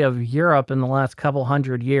history of Europe in the last couple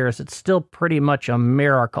hundred years, it's still pretty much a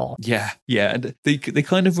miracle. Yeah. And they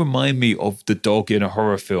kind of remind me of the dog in a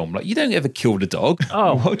horror film. Like, you don't ever kill the dog.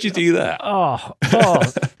 Oh, why'd you do that? Oh,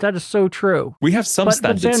 that is so true. We have some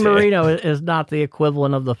standards but San here. Marino is not the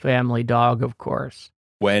equivalent of the family dog, of course.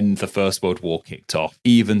 When the First World War kicked off,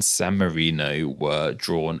 even San Marino were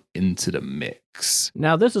drawn into the mix.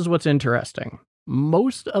 Now, this is what's interesting.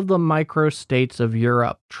 Most of the microstates of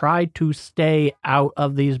Europe tried to stay out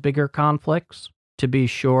of these bigger conflicts, to be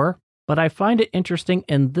sure. But I find it interesting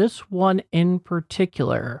in this one in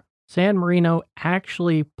particular, San Marino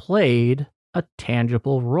actually played a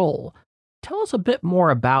tangible role. Tell us a bit more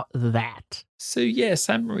about that. So yeah,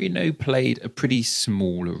 San Marino played a pretty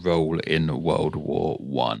small role in World War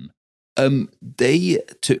I. They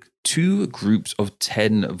took 2 groups of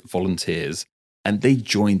 10 volunteers and they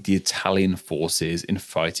joined the Italian forces in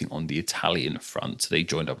fighting on the Italian front. So they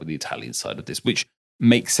joined up with the Italian side of this, which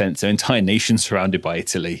makes sense. An entire nation surrounded by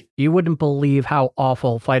Italy. You wouldn't believe how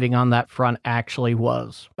awful fighting on that front actually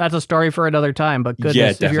was. That's a story for another time, but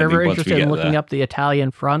goodness, if you're ever interested in looking up the Italian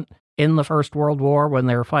front in the First World War when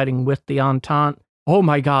they were fighting with the Entente, Oh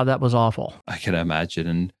my God, that was awful. I can imagine.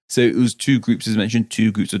 And so it was 2 groups, as mentioned,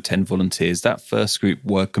 2 groups of 10 volunteers. That first group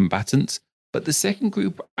were combatants, but the second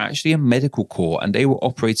group were actually a medical corps, and they were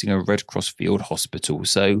operating a Red Cross field hospital.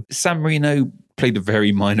 So San Marino played a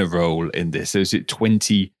very minor role in this. So it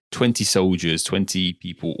was 20 soldiers, 20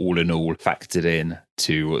 people all in all factored in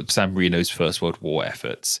to San Marino's First World War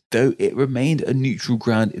efforts, though it remained a neutral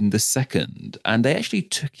ground in the second. And they actually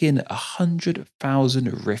took in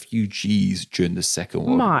 100,000 refugees during the Second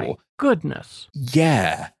World War. My goodness.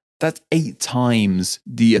 Yeah, that's 8 times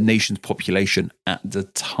the nation's population at the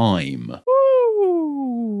time.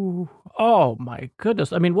 Ooh. Oh my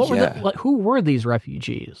goodness. I mean, who were these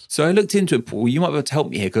refugees? So I looked into it, Paul. You might be able to help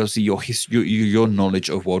me here because your knowledge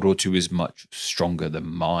of World War II is much stronger than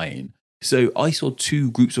mine. So I saw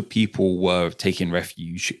 2 groups of people were taking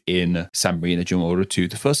refuge in San Marino during World War II.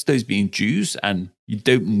 The first of those being Jews, and you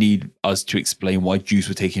don't need us to explain why Jews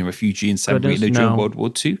were taking refuge in San Marino during World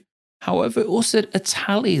War II. However, it also said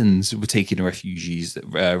Italians were taking refuge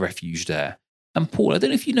there. And Paul, I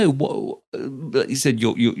don't know if you know what you said.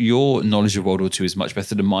 Your knowledge of World War II is much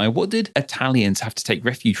better than mine. What did Italians have to take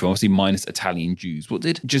refuge from? Obviously, minus Italian Jews. What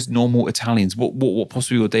did just normal Italians? What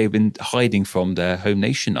possibly would they have been hiding from their home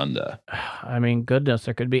nation under? I mean, goodness,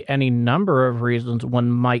 there could be any number of reasons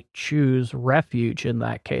one might choose refuge in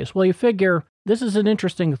that case. Well, you figure this is an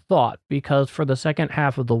interesting thought because for the second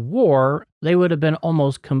half of the war, they would have been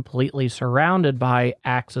almost completely surrounded by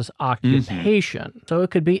Axis occupation. Mm-hmm. So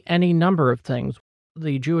it could be any number of things.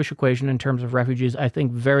 The Jewish equation in terms of refugees, I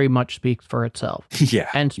think, very much speaks for itself.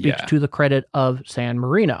 And speaks to the credit of San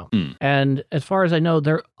Marino. And as far as I know,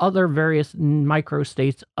 there are other various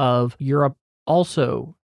microstates of Europe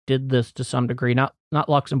also did this to some degree. Not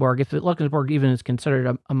Luxembourg. If Luxembourg even is considered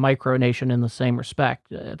a micronation in the same respect,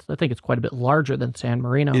 I think it's quite a bit larger than San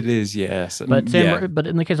Marino. It is, yes. But but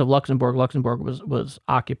in the case of Luxembourg was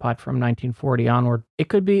occupied from 1940 onward. They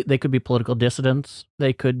could be political dissidents.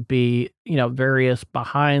 They could be, various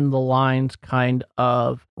behind the lines kind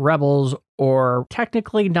of rebels or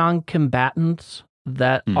technically non-combatants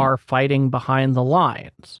that are fighting behind the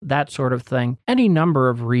lines. That sort of thing. Any number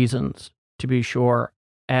of reasons, to be sure.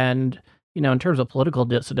 And in terms of political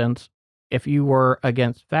dissidents, if you were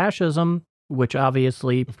against fascism, which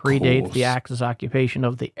obviously predates the Axis occupation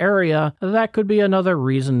of the area, that could be another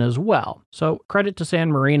reason as well. So credit to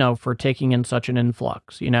San Marino for taking in such an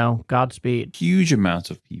influx, Godspeed. Huge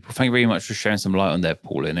amount of people. Thank you very much for sharing some light on that,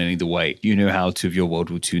 Paul, in any way. You know how to with your World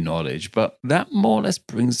War II knowledge. But that more or less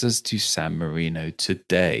brings us to San Marino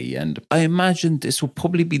today. And I imagine this will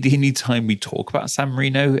probably be the only time we talk about San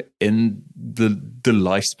Marino in the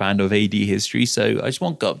lifespan of AD history. So I just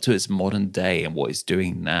want to go up to its modern day and what it's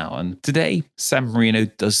doing now. And today, San Marino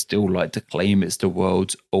does still like to claim it's the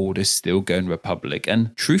world's oldest still-going republic.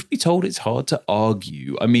 And truth be told, it's hard to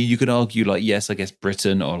argue. I mean, you can argue yes, I guess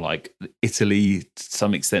Britain or Italy to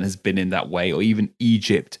some extent has been in that way, or even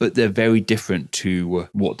Egypt, but they're very different to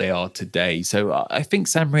what they are today. So I think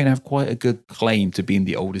San Marino have quite a good claim to being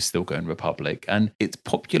the oldest still-going republic. And its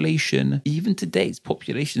population, even today, its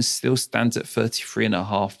population still stands at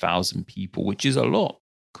 33,500 people, which is a lot.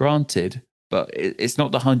 Granted, but it's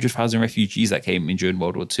not the 100,000 refugees that came in during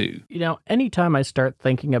World War II. Anytime I start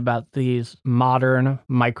thinking about these modern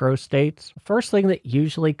microstates, first thing that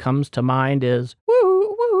usually comes to mind is,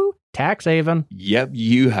 tax haven. Yep,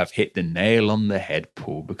 you have hit the nail on the head,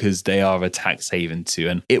 Paul, because they are a tax haven too.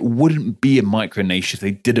 And it wouldn't be a micronation if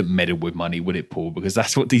they didn't meddle with money, would it, Paul? Because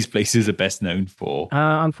that's what these places are best known for.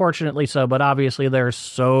 Unfortunately so, but obviously there's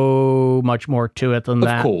so much more to it than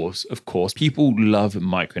that. Of course. People love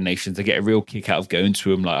micronations. They get a real kick out of going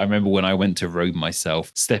to them. I remember when I went to Rome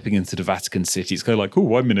myself, stepping into the Vatican City, it's kind of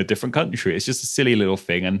I'm in a different country. It's just a silly little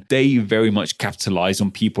thing. And they very much capitalize on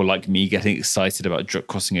people like me getting excited about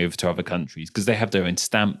crossing over to other countries because they have their own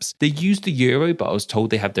stamps. They use the euro, but I was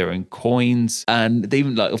told they have their own coins. And they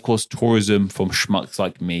even of course, tourism from schmucks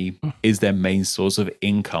like me is their main source of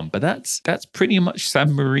income. But that's pretty much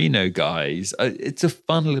San Marino, guys. It's a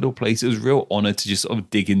fun little place. It was a real honor to just sort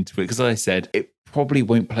of dig into it because, as I said, it probably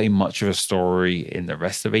won't play much of a story in the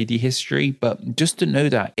rest of AD history, but just to know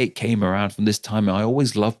that it came around from this time. I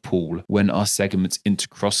always love, Paul, when our segments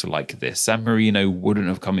intercross like this. San Marino wouldn't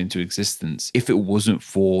have come into existence if it wasn't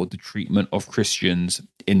for the treatment of Christians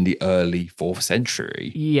in the early 4th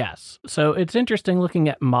century. Yes. So it's interesting looking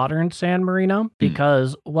at modern San Marino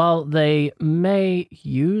because while they may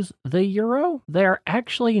use the euro, they're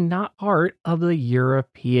actually not part of the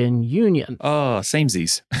European Union. Ah,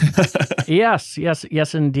 samesies.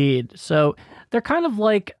 Yes, indeed. So They're kind of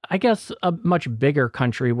like, I guess, a much bigger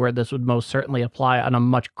country where this would most certainly apply on a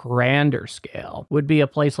much grander scale would be a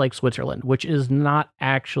place like Switzerland, which is not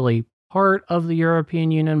actually part of the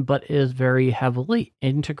European Union, but is very heavily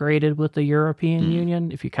integrated with the European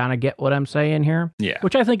Union, if you kind of get what I'm saying here. Yeah.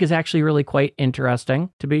 Which I think is actually really quite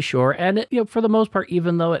interesting, to be sure. And it, for the most part,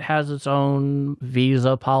 even though it has its own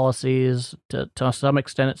visa policies, to some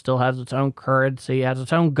extent, it still has its own currency, has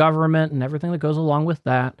its own government, and everything that goes along with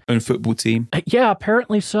that. Own football team. Yeah,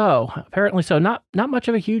 apparently so. Apparently so. Not much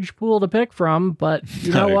of a huge pool to pick from, but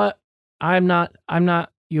you know what? I'm not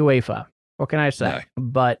UEFA. What can I say? No.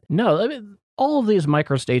 But no, I mean, all of these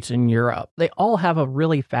microstates in Europe, they all have a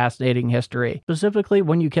really fascinating history. Specifically,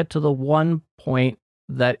 when you get to the one point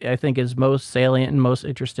that I think is most salient and most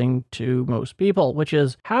interesting to most people, which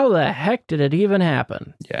is how the heck did it even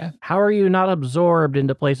happen? Yeah. How are you not absorbed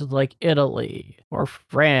into places like Italy or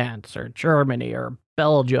France or Germany or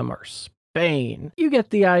Belgium or Spain? You get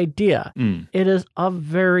the idea. It is a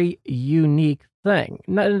very unique thing.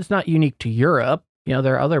 It's not unique to Europe. You know,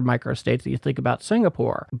 there are other microstates that you think about,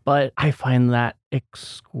 Singapore, but I find that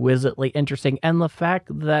exquisitely interesting. And the fact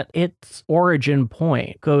that its origin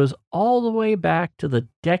point goes all the way back to the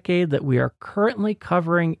decade that we are currently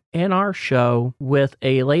covering in our show, with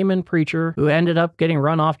a layman preacher who ended up getting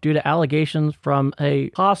run off due to allegations from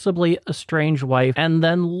a possibly estranged wife, and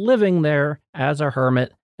then living there as a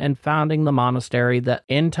hermit and founding the monastery that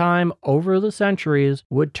in time, over the centuries,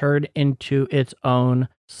 would turn into its own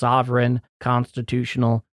sovereign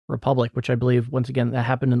constitutional republic, which I believe, once again, that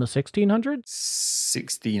happened in the 1600s?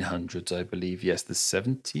 1600s, I believe. Yes, the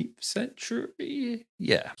 17th century.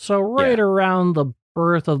 Yeah. So around the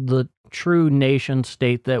birth of the true nation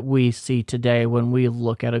state that we see today when we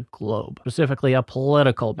look at a globe, specifically a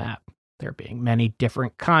political map. There being many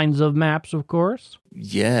different kinds of maps, of course.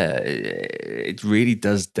 Yeah, it really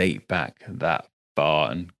does date back that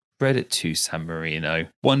far, and credit to San Marino.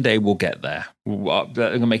 One day we'll get there. I'm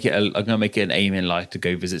gonna make it an aim in life to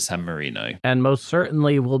go visit San Marino. And most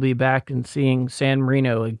certainly we'll be back and seeing San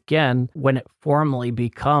Marino again when it formally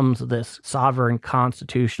becomes this sovereign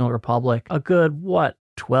constitutional republic. A good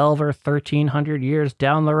 12 or 1300 years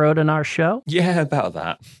down the road in our show? Yeah, about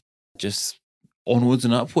that. Just onwards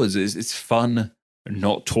and upwards. It's fun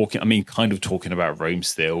not talking. I mean, kind of talking about Rome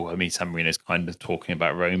still. I mean, San Marino's kind of talking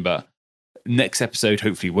about Rome, but next episode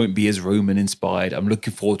hopefully won't be as Roman inspired. I'm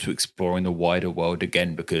looking forward to exploring the wider world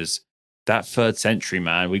again, because that 3rd century,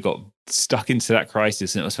 man, we got stuck into that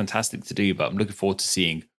crisis and it was fantastic to do, but I'm looking forward to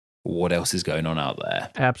seeing what else is going on out there.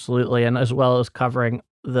 Absolutely. And as well as covering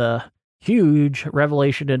the huge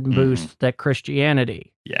revelation and boost that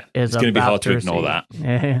Christianity is. It's going to be hard to ignore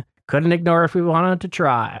that. Couldn't ignore if we wanted to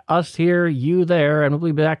try. Us here, you there, and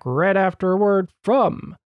we'll be back right after a word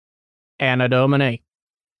from Anna Domini.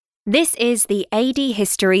 This is the AD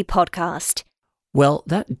History Podcast. Well,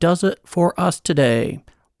 that does it for us today.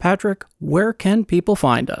 Patrick, where can people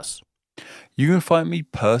find us? You can find me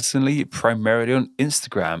personally primarily on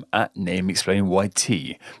Instagram at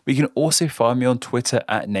NameExplainYT. But you can also find me on Twitter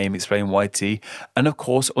at NameExplainYT, and of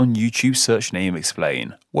course on YouTube, search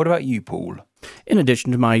NameExplain. What about you, Paul? In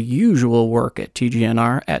addition to my usual work at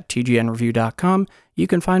TGNR at tgnreview.com, you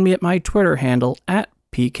can find me at my Twitter handle at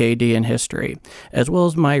PKD in History, as well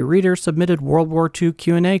as my reader-submitted World War II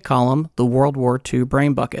Q&A column, The World War II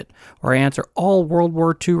Brain Bucket, where I answer all World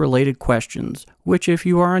War II related questions, which if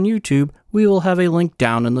you are on YouTube, we will have a link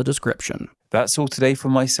down in the description. That's all today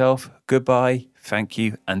from myself. Goodbye, thank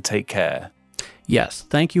you, and take care. Yes,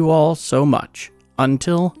 thank you all so much.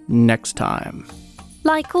 Until next time.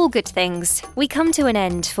 Like all good things, we come to an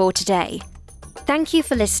end for today. Thank you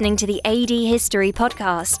for listening to the AD History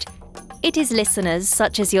Podcast. It is listeners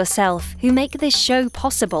such as yourself who make this show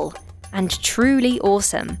possible and truly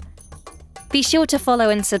awesome. Be sure to follow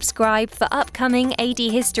and subscribe for upcoming AD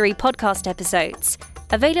History Podcast episodes,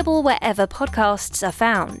 available wherever podcasts are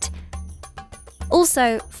found.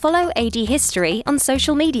 Also, follow AD History on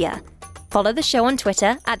social media. Follow the show on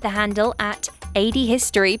Twitter at the handle at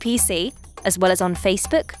ADHistoryPC, as well as on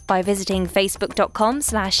Facebook by visiting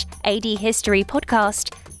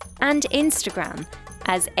facebook.com/ADHistoryPodcast and Instagram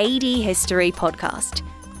as AD History Podcast.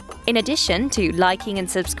 In addition to liking and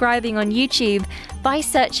subscribing on YouTube by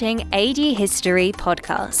searching AD History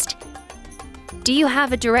Podcast. Do you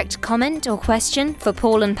have a direct comment or question for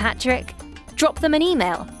Paul and Patrick? Drop them an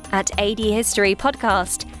email at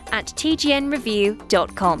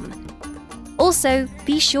adhistorypodcast@tgnreview.com. Also,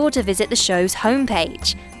 be sure to visit the show's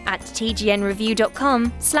homepage at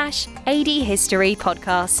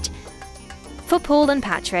tgnreview.com/ADHistoryPodcast. For Paul and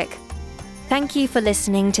Patrick, thank you for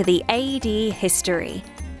listening to the AD History.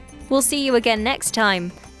 We'll see you again next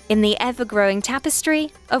time in the ever-growing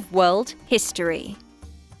tapestry of world history.